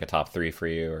out kind of a top 3 for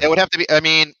you? Or... It would have to be.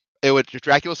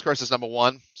 Dracula's Curse is number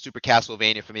 1. Super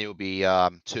Castlevania for me would be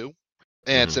 2,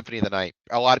 and Symphony of the Night.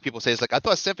 A lot of people say it's I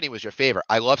thought Symphony was your favorite.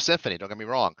 I love Symphony. Don't get me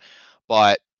wrong,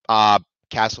 but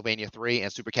Castlevania 3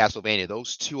 and Super Castlevania,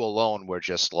 those two alone were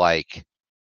just I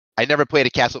never played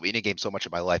a Castlevania game so much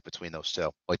in my life between those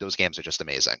two. Those games are just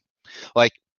amazing.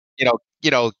 The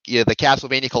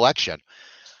Castlevania collection.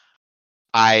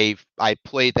 I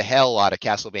played the hell out of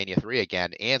Castlevania 3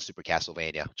 again and Super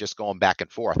Castlevania, just going back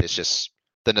and forth. It's just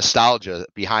the nostalgia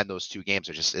behind those two games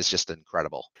is just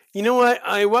incredible. You know what?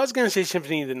 I was going to say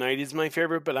Symphony of the Night is my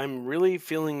favorite, but I'm really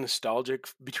feeling nostalgic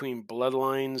between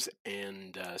Bloodlines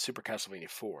and Super Castlevania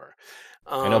 4.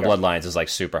 I know Bloodlines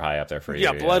is super high up there for you.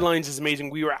 Yeah, Bloodlines is amazing.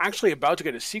 We were actually about to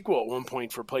get a sequel at one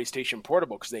point for PlayStation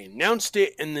Portable because they announced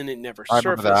it and then it never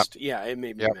surfaced. Yeah, it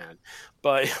made me mad,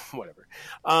 but whatever.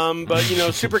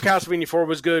 Super Castlevania 4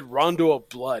 was good. Rondo of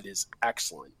Blood is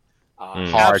excellent.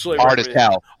 Hard as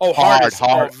hell. Oh, hard.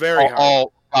 Oh, very hard.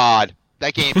 Oh, God.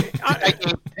 That game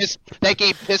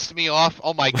pissed me off.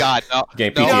 Oh my God! No,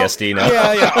 game PTSD. No.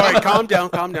 Yeah. All right, calm down.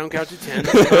 Count to 10.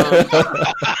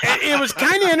 It was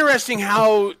kind of interesting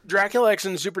how Dracula X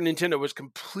and Super Nintendo was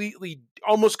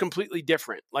almost completely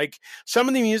different. Some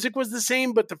of the music was the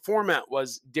same, but the format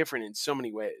was different in so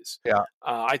many ways. Yeah,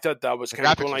 I thought that was kind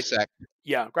of cool.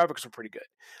 Yeah, graphics were pretty good.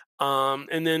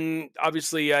 And then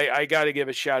obviously I got to give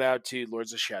a shout out to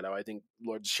Lords of Shadow. I think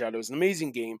Lords of Shadow is an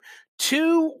amazing game.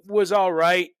 2 was all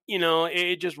right.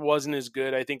 It just wasn't as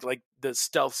good. I think the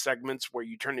stealth segments where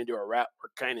you turn into a rat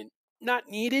were kind of not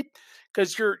needed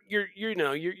because you're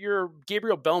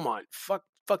Gabriel Belmont. Fuck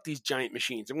these giant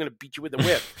machines. I'm going to beat you with a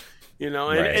whip.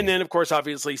 And then of course,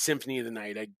 obviously Symphony of the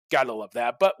Night. I gotta love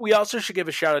that. But we also should give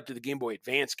a shout out to the Game Boy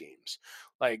Advance games.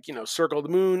 Circle of the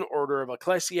Moon, Order of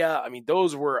Ecclesia. I mean,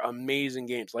 those were amazing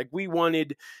games. We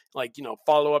wanted,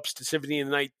 follow-ups to Symphony of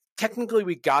the Night. Technically,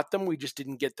 we got them. We just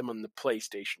didn't get them on the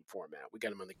PlayStation format. We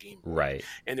got them on the Game Boy. Right.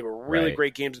 And they were really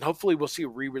great games. And hopefully we'll see a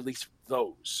re-release of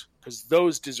those because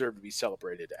those deserve to be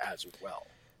celebrated as well.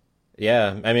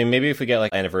 Yeah, I mean, maybe if we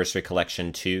get Anniversary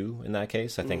Collection 2 in that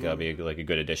case, I think that'll be a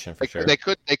good addition for sure. They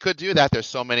could do that. There's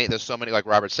so many, like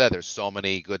Robert said, there's so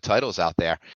many good titles out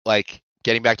there.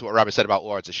 Getting back to what Robert said about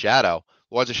Lords of Shadow,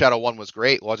 Lords of Shadow 1 was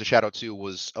great. Lords of Shadow 2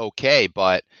 was okay,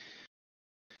 but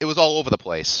it was all over the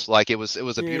place. It was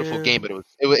a beautiful game, but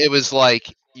it was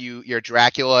you're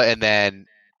Dracula, and then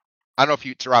I don't know if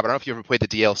you ever played the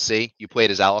DLC. You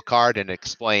played as Alucard, and it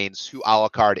explains who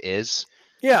Alucard is.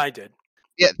 Yeah, I did.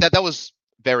 Yeah, that was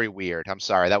very weird. I'm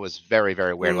sorry, that was very,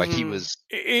 very weird. He was.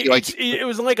 It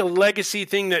was a legacy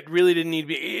thing that really didn't need to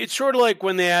be. It's sort of like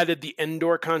when they added the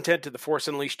Endor content to the Force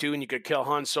Unleashed 2, and you could kill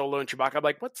Han Solo and Chewbacca. I'm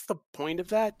like, what's the point of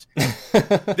that?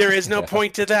 There is no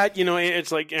point to that.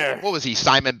 It's What was he?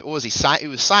 Simon? What was he? It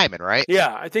was Simon, right?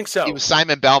 Yeah, I think so. He was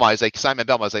Simon Belmont. I was like, Simon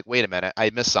Belmont. I was like, wait a minute,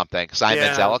 I missed something.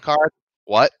 Simon's Alucard?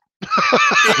 What?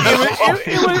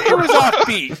 it was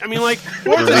offbeat. I mean,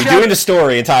 we're doing the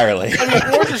story entirely. I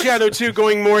mean, Lords of Shadow 2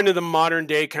 going more into the modern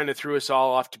day kind of threw us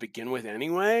all off to begin with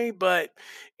anyway, but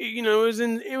it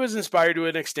was inspired to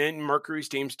an extent, and Mercury's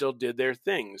team still did their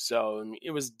thing. So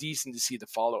it was decent to see the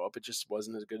follow-up. It just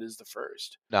wasn't as good as the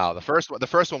first. No, the first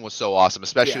one was so awesome,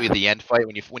 especially the end fight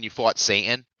when you fought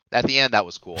Satan at the end. That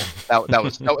was cool.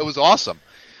 It was awesome.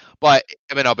 But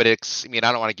I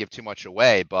don't want to give too much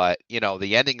away, but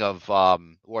the ending of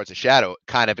Lords of Shadow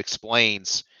kind of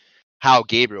explains how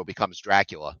Gabriel becomes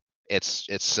Dracula. It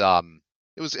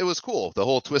was cool. The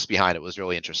whole twist behind it was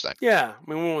really interesting. Yeah,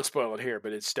 we won't spoil it here,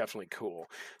 but it's definitely cool.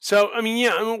 So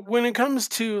when it comes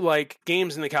to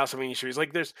games in the Castlevania series,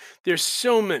 there's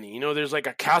so many. There's a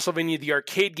Castlevania the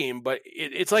arcade game, but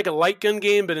it's like a light gun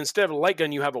game, but instead of a light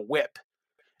gun, you have a whip.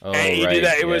 Oh, and he did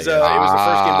that. It was the first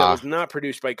game that was not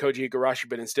produced by Koji Igarashi,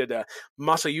 but instead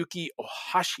Masayuki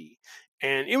Ohashi.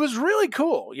 And it was really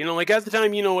cool. Like at the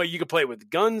time, you could play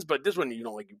with guns, but this one,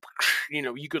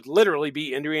 you could literally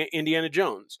be Indiana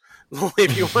Jones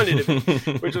if you wanted to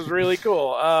be, which was really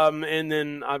cool. And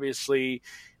then obviously,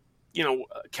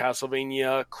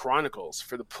 Castlevania Chronicles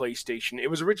for the PlayStation. It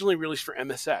was originally released for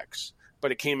MSX,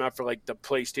 but it came out for like the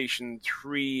PlayStation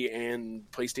 3 and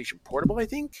PlayStation Portable, I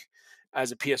think,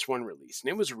 as a PS1 release. And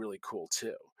it was really cool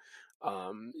too.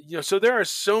 So there are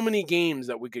so many games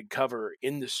that we could cover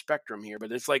in the spectrum here,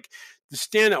 but it's like the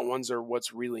standout ones are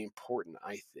what's really important,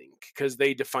 I think, because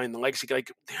they define the legacy.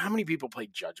 Like, how many people play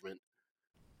Judgment?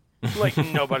 Like,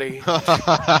 nobody.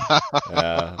 I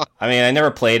mean, I never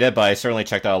played it, but I certainly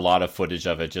checked out a lot of footage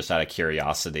of it just out of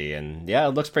curiosity. And yeah,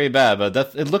 it looks pretty bad, but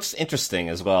it looks interesting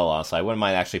as well. Also, I wouldn't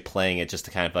mind actually playing it just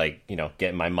to kind of like,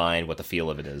 get in my mind what the feel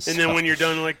of it is. And then when you're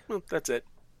done, like, well, that's it.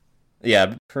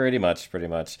 Yeah, pretty much.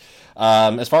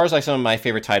 As far as like some of my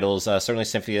favorite titles, certainly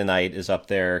Symphony of the Night is up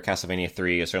there. Castlevania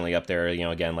 3 is certainly up there.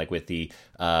 Again, like with the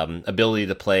ability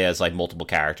to play as like multiple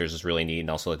characters is really neat, and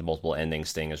also like the multiple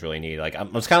endings thing is really neat. Like I'm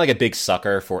kind of like a big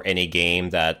sucker for any game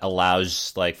that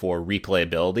allows like for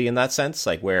replayability in that sense,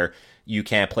 like where you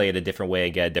can't play it a different way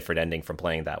and get a different ending from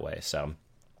playing that way. So.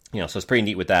 So it's pretty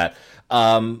neat with that.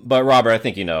 But Robert, I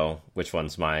think you know which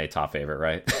one's my top favorite,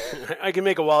 right? I can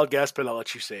make a wild guess, but I'll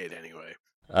let you say it anyway.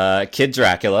 Kid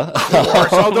Dracula. Of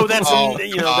course, although that's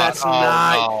that's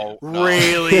not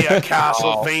really a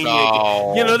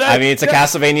Castlevania game. I mean, it's a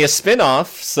Castlevania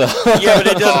spin-off, so yeah, but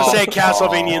it doesn't say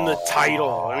Castlevania in the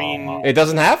title. I mean, it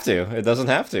doesn't have to.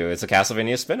 It's a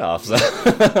Castlevania spin-off. So.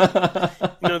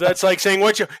 That's like saying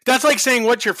what's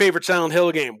your favorite Silent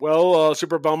Hill game? Well,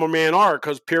 Super Bomberman R,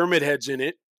 because Pyramid Head's in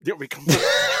it.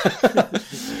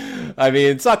 I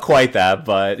mean, it's not quite that,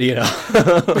 but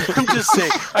I'm just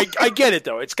saying. I get it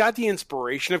though. It's got the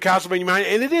inspiration of Castlevania,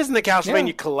 and it is in the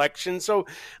Castlevania collection. So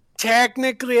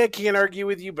technically, I can't argue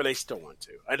with you, but I still want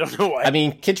to. I don't know why. I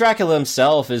mean, Kid Dracula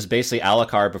himself is basically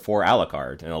Alucard before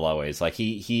Alucard in a lot of ways. Like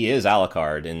he is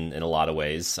Alucard in a lot of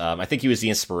ways. I think he was the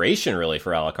inspiration really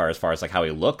for Alucard as far as like how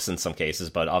he looks in some cases,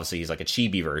 but obviously he's like a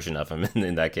chibi version of him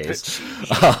in that case.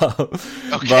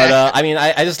 Okay. But I mean,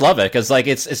 I just love it because like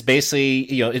it's basically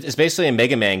it's basically a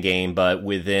Mega Man game, but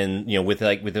within with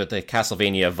the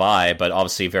Castlevania vibe, but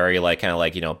obviously very like kind of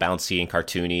like bouncy and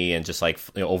cartoony and just like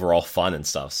overall fun and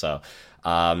stuff. So.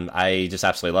 I just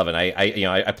absolutely love it.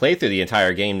 I played through the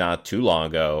entire game not too long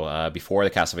ago, before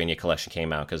the Castlevania collection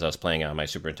came out, because I was playing it on my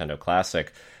Super Nintendo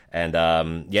Classic, and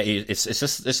it's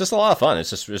just a lot of fun. It's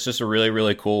just a really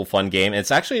really cool fun game.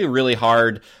 It's actually really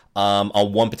hard on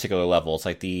one particular level. It's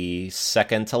like the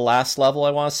second to last level,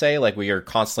 I want to say, like where you're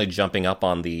constantly jumping up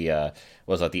on the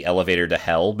the elevator to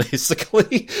hell,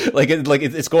 basically.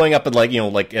 It's going up and where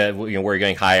you're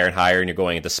going higher and higher and you're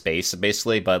going into space,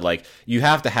 basically. But like you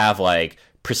have to have like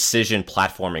precision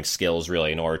platforming skills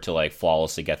really in order to like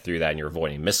flawlessly get through that, and you're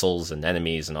avoiding missiles and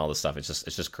enemies and all this stuff. It's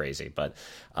just crazy, but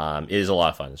it is a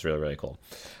lot of fun. It's really really cool.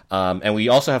 And we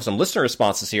also have some listener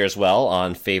responses here as well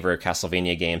on favorite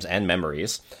Castlevania games and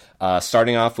memories.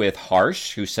 Starting off with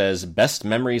Harsh, who says, best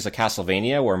memories of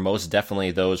Castlevania were most definitely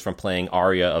those from playing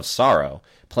Aria of Sorrow.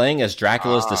 Playing as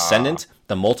Dracula's descendant,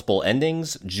 the multiple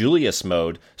endings, Julius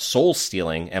mode, soul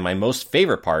stealing, and my most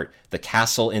favorite part, the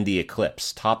castle in the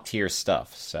eclipse. Top tier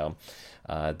stuff. So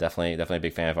definitely a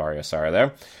big fan of Aria of Sorrow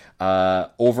there.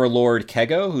 Overlord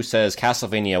Kego, who says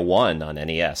Castlevania 1 on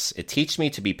NES. It teach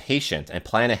me to be patient and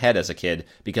plan ahead as a kid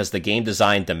because the game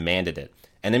design demanded it.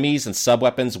 Enemies and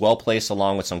sub-weapons well placed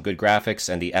along with some good graphics,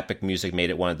 and the epic music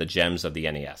made it one of the gems of the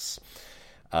NES.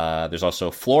 There's also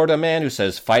Florida Man, who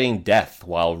says fighting death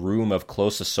while Room of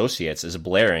Close Associates is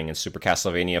blaring in Super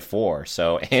Castlevania 4.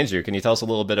 So, Andrew, can you tell us a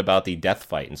little bit about the death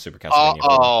fight in Super Castlevania 4?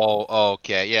 Oh,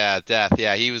 okay. Yeah, death.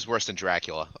 Yeah, he was worse than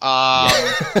Dracula.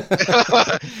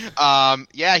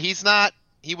 Yeah,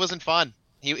 he wasn't fun.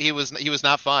 He was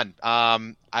not fun.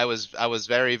 I was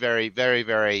very, very, very,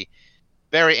 very,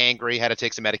 very angry. Had to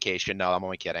take some medication. No, I'm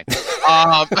only kidding. But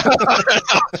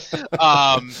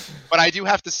I do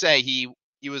have to say he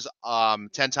was 10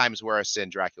 times worse in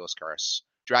Dracula's Curse.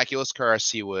 Dracula's Curse,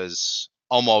 he was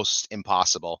almost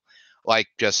impossible, like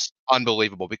just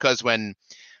unbelievable. Because when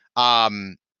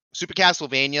Super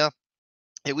Castlevania,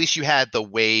 at least you had the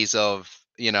ways of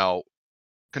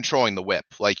controlling the whip.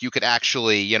 Like you could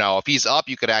actually, if he's up,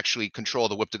 you could actually control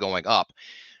the whip to going up.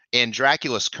 In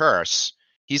Dracula's Curse,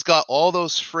 he's got all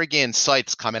those friggin'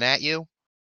 scythes coming at you.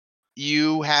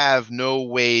 You have no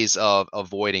ways of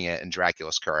avoiding it in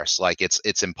Dracula's Curse. Like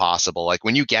it's impossible. Like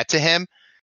when you get to him,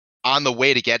 on the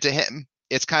way to get to him,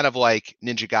 it's kind of like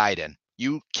Ninja Gaiden.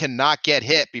 You cannot get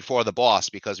hit before the boss,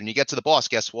 because when you get to the boss,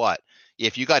 guess what?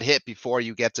 If you got hit before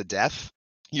you get to death,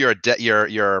 your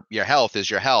health is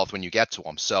your health when you get to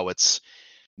them. So it's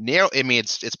near. I mean,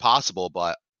 it's possible,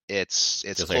 but it's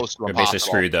close to impossible. You're basically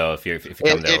screwed though if you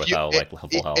come there without like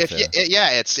full health.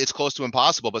 It's close to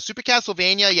impossible. But Super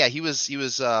Castlevania, yeah, he was.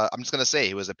 I'm just gonna say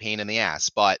he was a pain in the ass,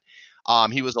 but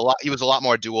he was a lot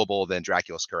more doable than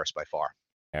Dracula's Curse by far.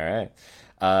 All right.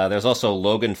 There's also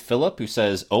Logan Phillip who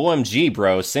says, OMG,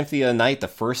 bro, Symphony of the Night, the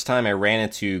first time I ran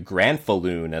into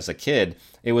Granfalloon as a kid,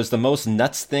 it was the most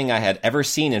nuts thing I had ever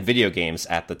seen in video games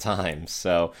at the time.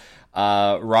 So,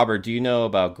 Robert, do you know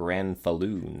about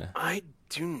Granfalloon? I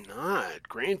do not.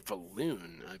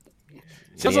 Granfalloon. He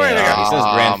says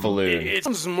Granfalloon. It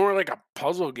sounds more like a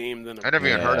puzzle game than I never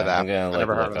even heard of that. I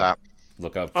never heard of that.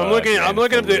 Look up. I'm looking up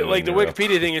the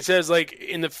Wikipedia thing. It says like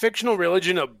in the fictional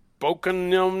religion of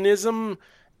Bokononism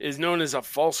is known as a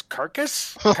false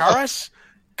carcass. Karas?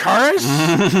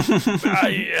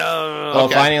 Well,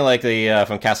 finding like the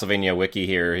from Castlevania Wiki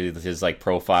here, his like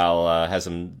profile has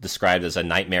him described as a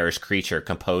nightmarish creature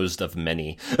composed of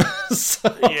many.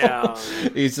 So, yeah,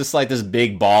 he's just like this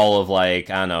big ball of like,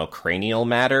 I don't know, cranial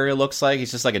matter. It looks like he's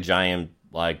just like a giant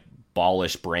like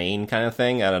ballish brain kind of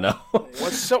thing. I don't know.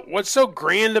 What's so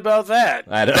grand about that?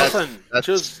 Nothing. That's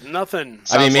just nothing.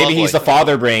 I mean, maybe he's the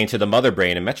father brain to the mother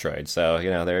brain in Metroid. So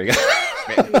there you go.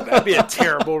 That'd be a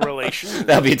terrible relation.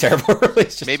 That'd be a terrible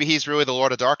relation. Maybe he's really the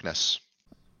Lord of Darkness.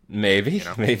 Maybe,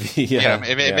 yeah.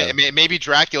 Maybe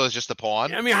Dracula is just a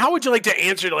pawn. I mean, how would you like to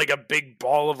answer to like a big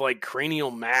ball of like cranial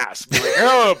mass? Like,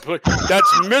 oh,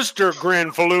 that's Mr.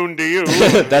 Granfalloon to you.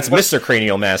 That's Mr.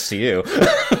 Cranial Mass to you.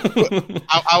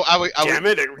 Damn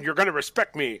it! You're gonna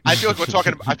respect me. I feel like we're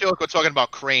talking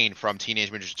about Crane from Teenage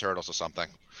Mutant Ninja Turtles or something.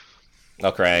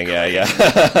 Oh, Krang, yeah.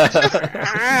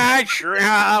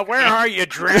 Where are you,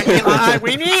 Dracula?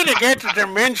 We need to get to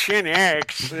Dimension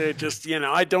X.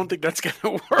 I don't think that's going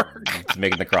to work. It's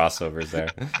making the crossovers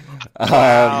there.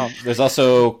 Wow. There's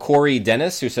also Corey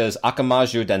Dennis, who says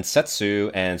Akamaju Densetsu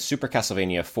and Super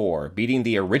Castlevania 4, beating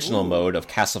the original mode of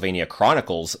Castlevania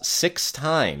Chronicles 6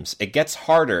 times. It gets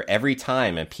harder every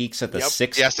time and peaks at the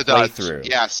 6th playthrough.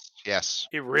 Yes.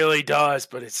 It really does,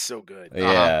 but it's so good.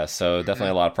 Yeah, so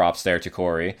definitely a lot of props there to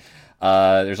Corey.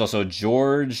 There's also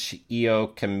George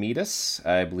Iokamidis,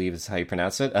 I believe is how you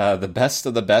pronounce it. The best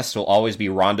of the best will always be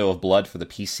Rondo of Blood for the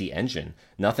PC Engine.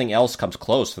 Nothing else comes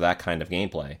close to that kind of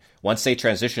gameplay. Once they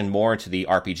transition more into the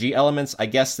RPG elements, I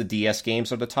guess the DS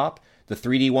games are the top. The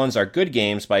 3D ones are good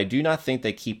games, but I do not think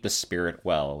they keep the spirit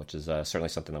well, which is certainly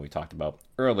something that we talked about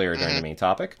earlier during the main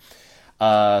topic.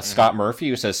 Scott Murphy,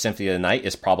 who says Symphony of the Night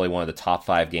is probably one of the top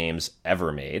 5 games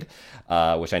ever made,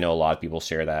 which I know a lot of people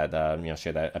share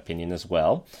that opinion as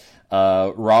well.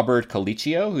 Robert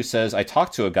Colicchio, who says, I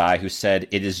talked to a guy who said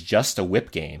it is just a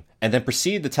whip game, and then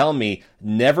proceeded to tell me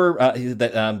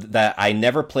that I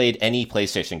never played any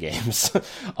PlayStation games.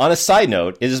 On a side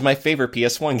note, it is my favorite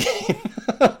PS1 game.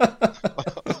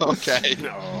 Okay.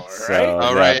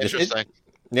 All right. Interesting.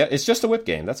 Yeah, it's just a whip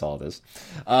game. That's all it is.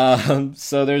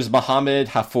 So there's Mohammed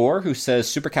Hafour, who says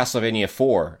Super Castlevania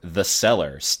 4, The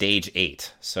Cellar, Stage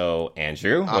 8. So,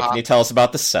 Andrew, what can you tell us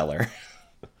about The Cellar?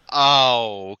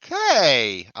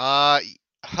 Okay. I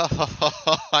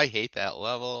hate that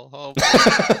level.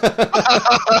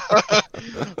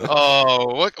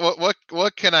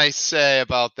 What can I say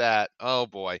about that? Oh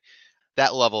boy.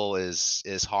 That level is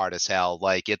hard as hell.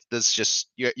 Like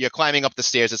you're climbing up the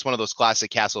stairs. It's one of those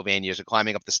classic Castlevanias. You're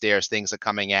climbing up the stairs. Things are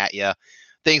coming at you.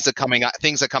 Things are coming out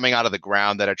of the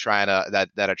ground that are trying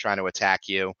to attack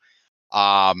you.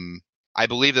 I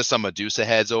believe there's some Medusa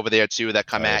heads over there too that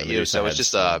come at you. So it's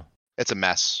just it's a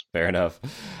mess. Fair enough.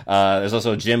 There's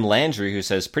also Jim Landry, who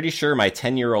says, pretty sure my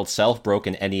 10-year-old self broke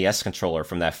an NES controller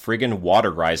from that friggin' water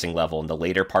rising level in the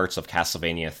later parts of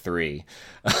Castlevania 3.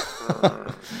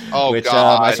 Which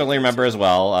God. I certainly remember as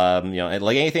well.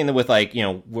 Like anything with like,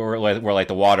 where like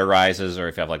the water rises, or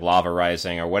if you have like lava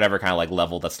rising or whatever kind of like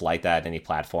level that's like that, any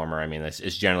platformer, I mean,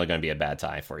 it's generally going to be a bad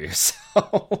time for you. So I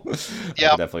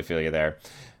definitely feel you there.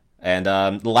 And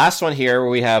the last one here,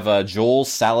 we have Joel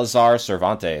Salazar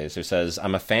Cervantes, who says,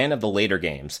 I'm a fan of the later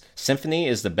games. Symphony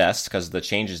is the best because of the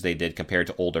changes they did compared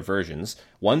to older versions.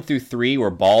 1 through 3 were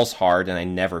balls hard, and I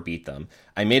never beat them.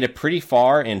 I made it pretty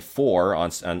far in 4 on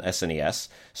SNES,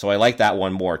 so I like that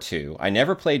one more too. I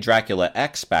never played Dracula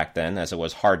X back then, as it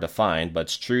was hard to find, but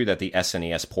it's true that the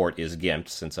SNES port is gimped,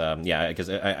 since, because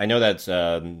I know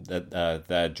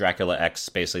that Dracula X is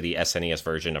basically the SNES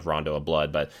version of Rondo of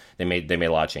Blood, but they made a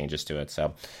lot of changes to it,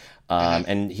 so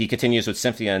And he continues with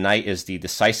Symphony of the Night is the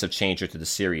decisive changer to the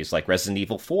series, like Resident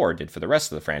Evil 4 did for the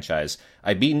rest of the franchise.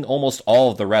 I've beaten almost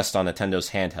all of the rest on Nintendo's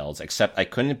handhelds, except I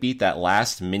couldn't beat that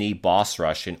last mini boss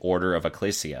rush in Order of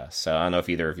Ecclesia. So I don't know if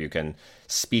either of you can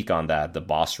speak on that, the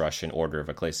boss rush in Order of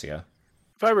Ecclesia.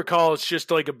 If I recall, it's just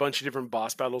like a bunch of different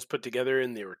boss battles put together,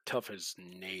 and they were tough as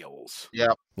nails.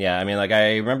 Yeah. I mean, like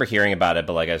I remember hearing about it,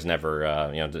 but like I was never,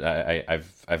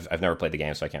 I've never played the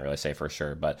game, so I can't really say for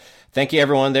sure. But thank you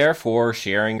everyone there for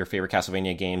sharing your favorite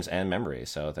Castlevania games and memories.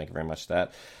 So thank you very much for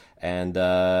that. And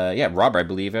Robert, I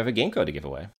believe you have a game code to give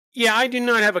away. Yeah, I do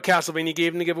not have a Castlevania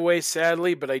game to give away,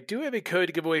 sadly, but I do have a code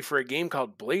to give away for a game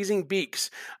called Blazing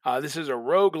Beaks. This is a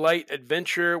roguelite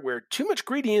adventure where too much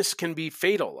greediness can be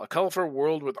fatal. A colorful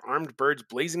world with armed birds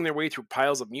blazing their way through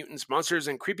piles of mutants, monsters,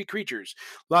 and creepy creatures.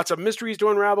 Lots of mysteries to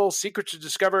unravel, secrets to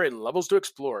discover, and levels to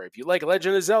explore. If you like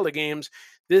Legend of Zelda games,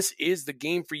 this is the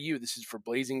game for you. This is for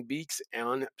Blazing Beaks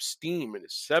on Steam. It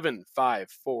is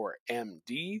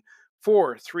 754MD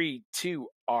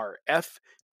 432RF.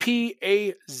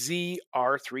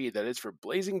 PAZR3. That is for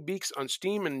Blazing Beaks on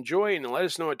Steam. And enjoy, and let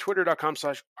us know at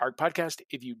twitter.com/ArgPodcast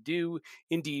if you do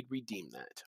indeed redeem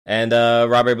that. And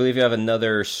Robert, I believe you have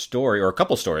another story, or a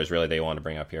couple stories really, that you want to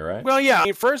bring up here, right? Well, yeah. I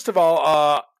mean, first of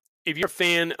all, if you're a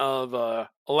fan of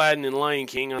Aladdin and Lion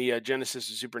King on the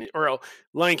Genesis or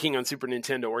Lion King on Super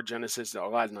Nintendo or Genesis,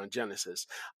 Aladdin on Genesis,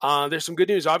 there's some good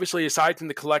news. Obviously, aside from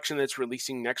the collection that's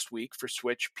releasing next week for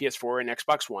Switch, PS4, and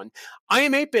Xbox One,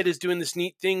 iam8bit is doing this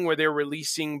neat thing where they're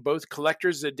releasing both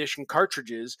collector's edition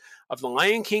cartridges of the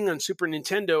Lion King on Super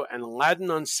Nintendo and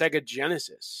Aladdin on Sega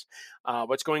Genesis.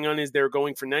 What's going on is they're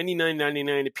going for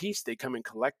 $99.99 a piece. They come in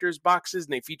collector's boxes,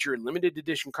 and they feature limited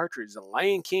edition cartridges. The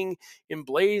Lion King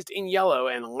emblazed in yellow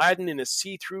and Aladdin in a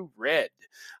see-through red.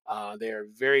 They're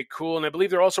very cool, and I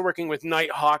believe they're also working with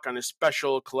Nighthawk on a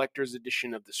special collector's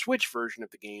edition of the Switch version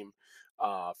of the game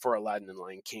for Aladdin and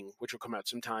Lion King, which will come out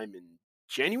sometime in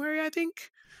January, I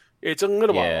think. It's a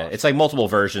little while. Yeah, it's like multiple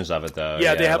versions of it, though.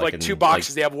 Yeah, they have like two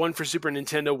boxes. They have one for Super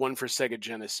Nintendo, one for Sega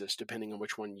Genesis, depending on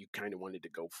which one you kind of wanted to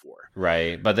go for.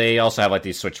 Right, but they also have like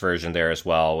the Switch version there as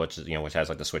well, which is which has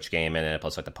like the Switch game in it,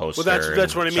 plus like the poster. Well,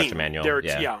 that's what I mean. Manual.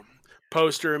 Yeah.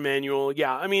 Poster, manual.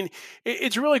 Yeah, I mean,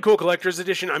 it's a really cool collector's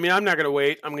edition. I mean, I'm not going to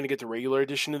wait. I'm going to get the regular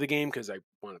edition of the game because I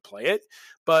want to play it.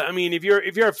 But I mean, if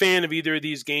you're a fan of either of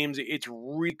these games, it's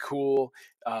really cool.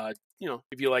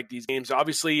 If you like these games,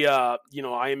 obviously,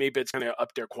 iam8bit's kind of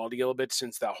upped their quality a little bit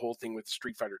since that whole thing with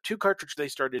Street Fighter 2 cartridge they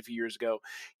started a few years ago.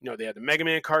 They had the Mega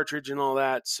Man cartridge and all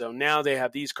that. So now they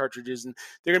have these cartridges, and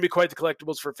they're going to be quite the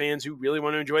collectibles for fans who really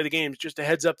want to enjoy the games. Just a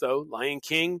heads up, though, Lion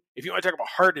King, if you want to talk about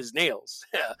hard as nails.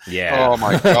 Yeah. Oh,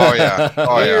 my God.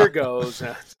 Oh, yeah. Here goes.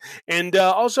 And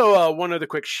also one other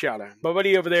quick shout out. My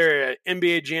buddy over there at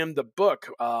NBA Jam, the book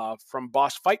from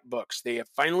Boss Fight Books. They have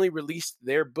finally released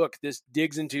their book. This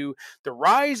digs into the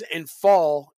rise and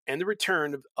fall and the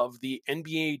return of the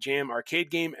NBA Jam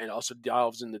arcade game, and also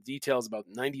delves into details about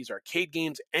 90s arcade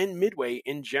games and Midway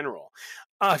in general.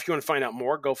 If you want to find out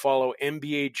more, go follow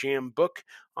NBA Jam Book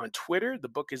on Twitter. The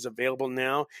book is available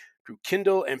now through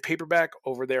Kindle and paperback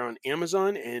over there on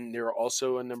Amazon, and there are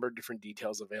also a number of different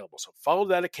details available. So follow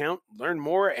that account, learn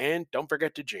more, and don't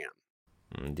forget to jam.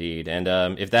 Indeed. And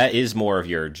if that is more of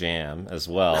your jam as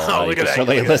well, you can that,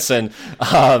 certainly listen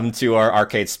to our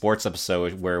Arcade Sports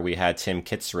episode where we had Tim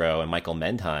Kitzrow and Michael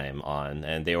Mendheim on,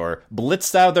 and they were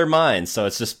blitzed out of their minds. So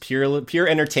it's just pure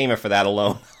entertainment for that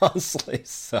alone, honestly.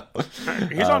 So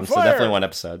he's on fire. So definitely one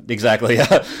episode. Exactly.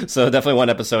 So definitely one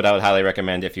episode I would highly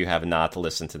recommend if you have not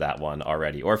listened to that one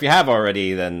already. Or if you have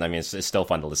already, then, I mean, it's still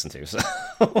fun to listen to. So.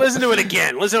 Listen to it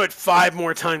again. Listen to it 5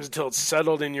 more times until it's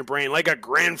settled in your brain like a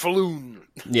Grand Falloon.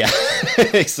 Yeah,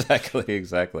 exactly.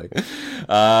 And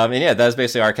yeah, that's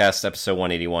basically our cast episode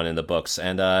 181 in the books.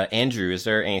 And Andrew, is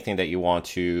there anything that you want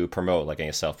to promote, like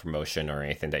any self-promotion or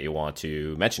anything that you want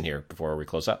to mention here before we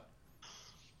close up?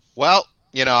 Well,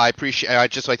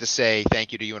 I'd just like to say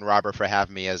thank you to you and Robert for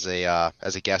having me as a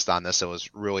guest on this. It was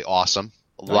really awesome.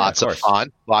 Lots of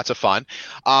fun.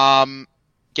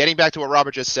 Getting back to what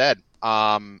Robert just said,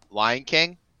 Lion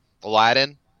King,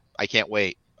 Aladdin, I can't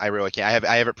wait. I really can't.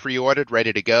 I have it pre-ordered,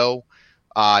 ready to go.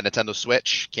 Nintendo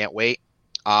Switch, can't wait.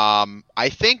 I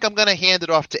think I'm gonna hand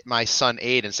it off to my son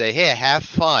Aiden and say, "Hey, have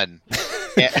fun."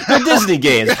 The Disney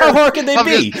games. How hard can they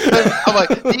be? I'm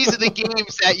like, these are the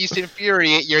games that used to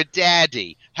infuriate your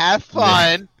daddy. Have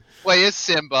fun. Play as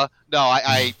Simba. No,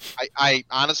 I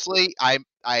honestly, I'm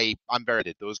very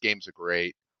good. Those games are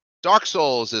great. Dark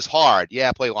Souls is hard.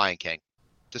 Yeah, play Lion King.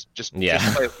 Just play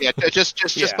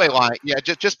Lion.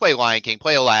 Just play Lion King.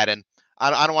 Play Aladdin.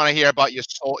 I don't want to hear about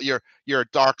your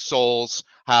Dark Souls.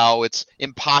 how it's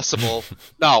impossible.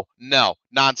 No,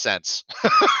 nonsense.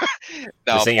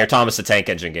 No. You're saying your Thomas the Tank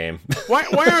Engine game. Why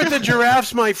aren't the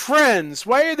giraffes my friends?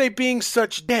 Why are they being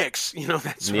such dicks?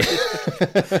 That's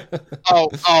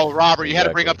Oh, Robert, you had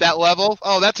to bring up that level?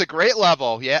 Oh, that's a great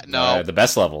level. Yeah, no. The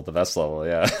best level,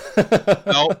 yeah.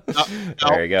 No.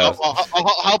 There you go.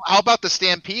 How about the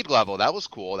Stampede level? That was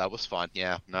cool. That was fun.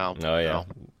 Yeah, no. Oh, yeah.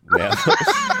 Yeah.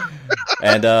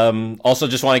 And also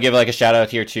just want to give a shout out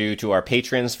here to our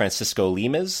patrons, Francisco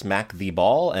Limas, Mac the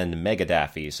Ball, and Mega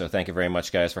Daffy. So thank you very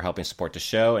much, guys, for helping support the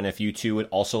show. And if you too would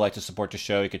also like to support the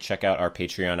show, you could check out our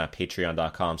Patreon at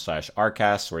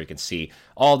patreon.com/rcast, where you can see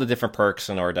all the different perks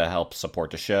in order to help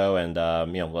support the show, and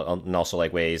and also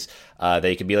ways that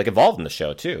you could be involved in the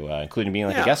show too, including being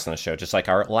a guest on the show, just like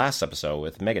our last episode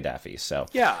with Mega Daffy. So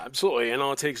yeah, absolutely. And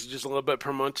all it takes is just a little bit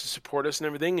per month to support us and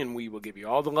everything, and we will give you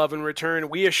all the love in return.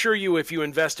 We assure you, if you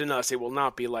invest in us, it will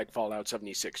not be like Fallout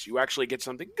 76. You actually get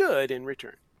something good in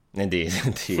return. Indeed,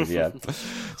 yeah.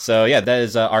 So, yeah, that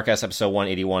is ArcCast episode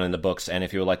 181 in the books. And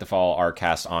if you would like to follow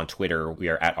ArcCast on Twitter, we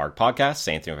are at ArcPodcast.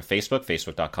 Same thing with Facebook,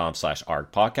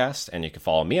 facebook.com/ArcPodcast. And you can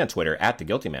follow me on Twitter at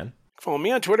TheGuiltyMan. Follow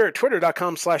me on Twitter at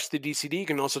twitter.com/TheDCD. You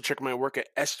can also check my work at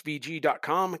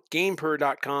svg.com,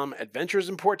 gameper.com,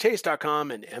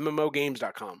 adventuresimporttaste.com, and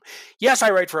mmogames.com. Yes, I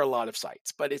write for a lot of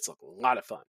sites, but it's a lot of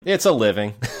fun. It's a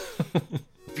living.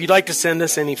 If you'd like to send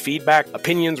us any feedback,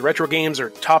 opinions, retro games, or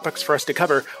topics for us to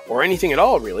cover, or anything at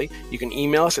all, really, you can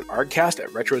email us at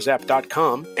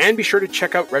argcast@retrozap.com, and be sure to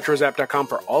check out retrozap.com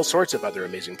for all sorts of other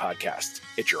amazing podcasts.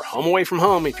 It's your home away from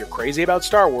home if you're crazy about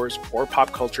Star Wars or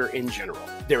pop culture in general.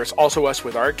 There is also us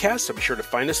with ArgCast, so be sure to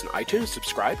find us on iTunes,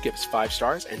 subscribe, give us 5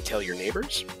 stars, and tell your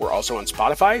neighbors. We're also on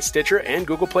Spotify, Stitcher, and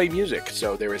Google Play Music,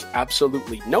 so there is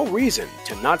absolutely no reason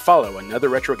to not follow another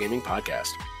retro gaming podcast.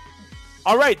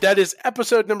 All right, that is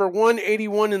episode number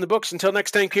 181 in the books. Until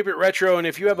next time, keep it retro, and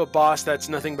if you have a boss that's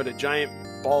nothing but a giant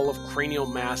ball of cranial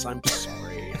mass, I'm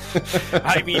sorry.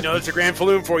 I mean, it's a Grand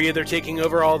Falloon for you. They're taking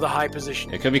over all the high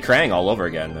positions. It could be Krang all over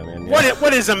again. I mean, yeah.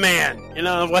 What is a man?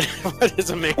 What is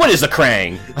a man? What is a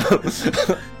Krang?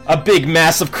 A big,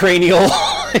 massive cranial.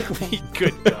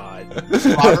 Good God.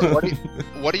 Robert,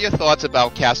 what are your thoughts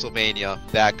about Castlevania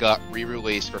that got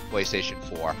re-released for PlayStation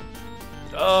 4?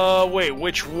 Wait,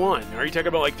 which one? Are you talking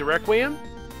about the Requiem?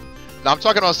 No, I'm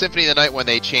talking about Symphony of the Night when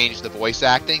they changed the voice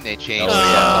acting. They changed the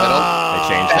title. They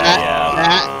changed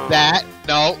that.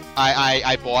 No,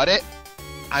 I bought it.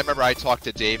 I remember I talked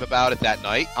to Dave about it that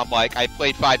night. I'm like, I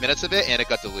played 5 minutes of it and it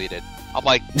got deleted. I'm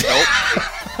like, nope.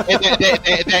 They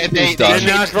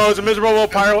not was a miserable little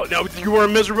pile. No, you were a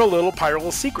miserable little pile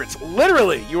of secrets.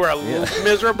 Literally, you were a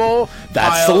miserable.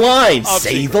 That's the line.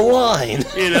 Say the line.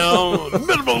 A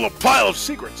miserable little pile of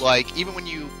secrets. Even when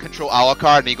you control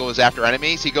Alucard and he goes after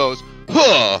enemies, he goes,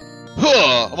 huh.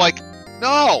 I'm like,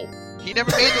 no. He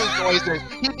never made those noises.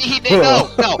 He no.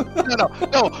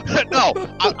 No.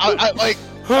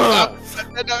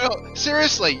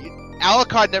 Seriously.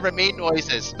 Alucard never made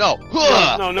noises. No.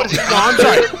 No, I'm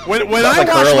sorry. When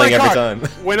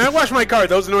I wash my car,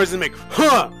 those noises make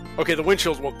huh. Okay, the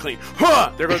windshield's won't clean. Huh.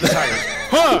 There goes the tires.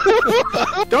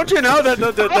 Huh. Don't you know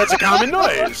that's a common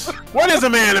noise? What is a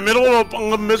man? A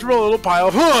miserable little pile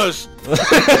of huhs.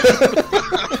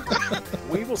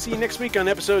 We will see you next week on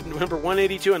episode number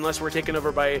 182, unless we're taken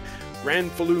over by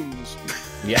Grand Falloons.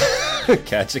 Yeah.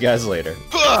 Catch you guys later.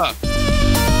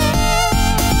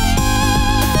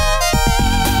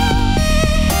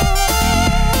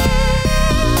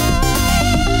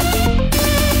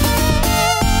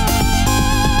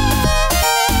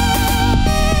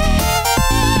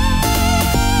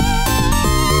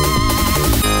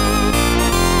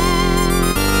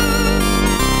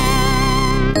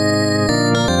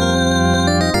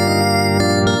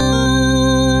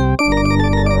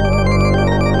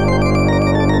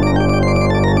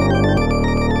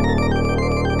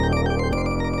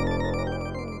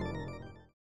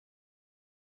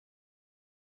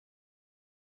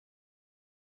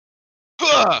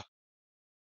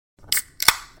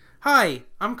 Hi,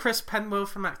 I'm Chris Penwell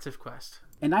from ActiveQuest.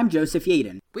 And I'm Joseph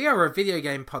Yaden. We are a video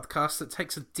game podcast that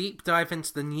takes a deep dive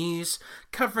into the news,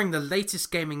 covering the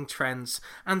latest gaming trends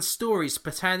and stories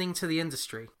pertaining to the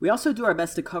industry. We also do our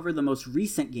best to cover the most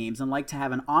recent games and like to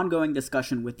have an ongoing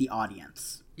discussion with the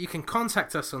audience. You can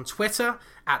contact us on Twitter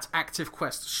at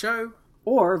ActiveQuestShow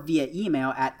or via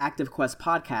email at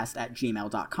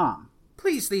activequestpodcast@gmail.com.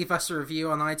 Please leave us a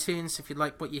review on iTunes if you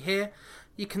like what you hear.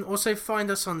 You can also find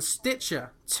us on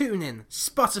Stitcher, TuneIn,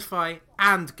 Spotify,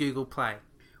 and Google Play.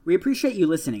 We appreciate you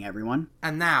listening, everyone.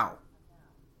 And now,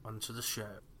 onto the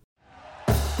show.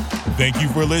 Thank you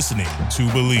for listening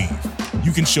to Believe.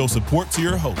 You can show support to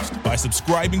your host by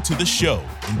subscribing to the show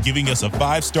and giving us a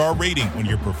 5-star rating on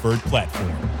your preferred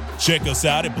platform. Check us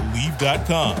out at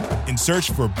Believe.com and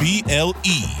search for BLEAV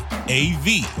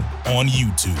on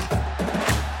YouTube.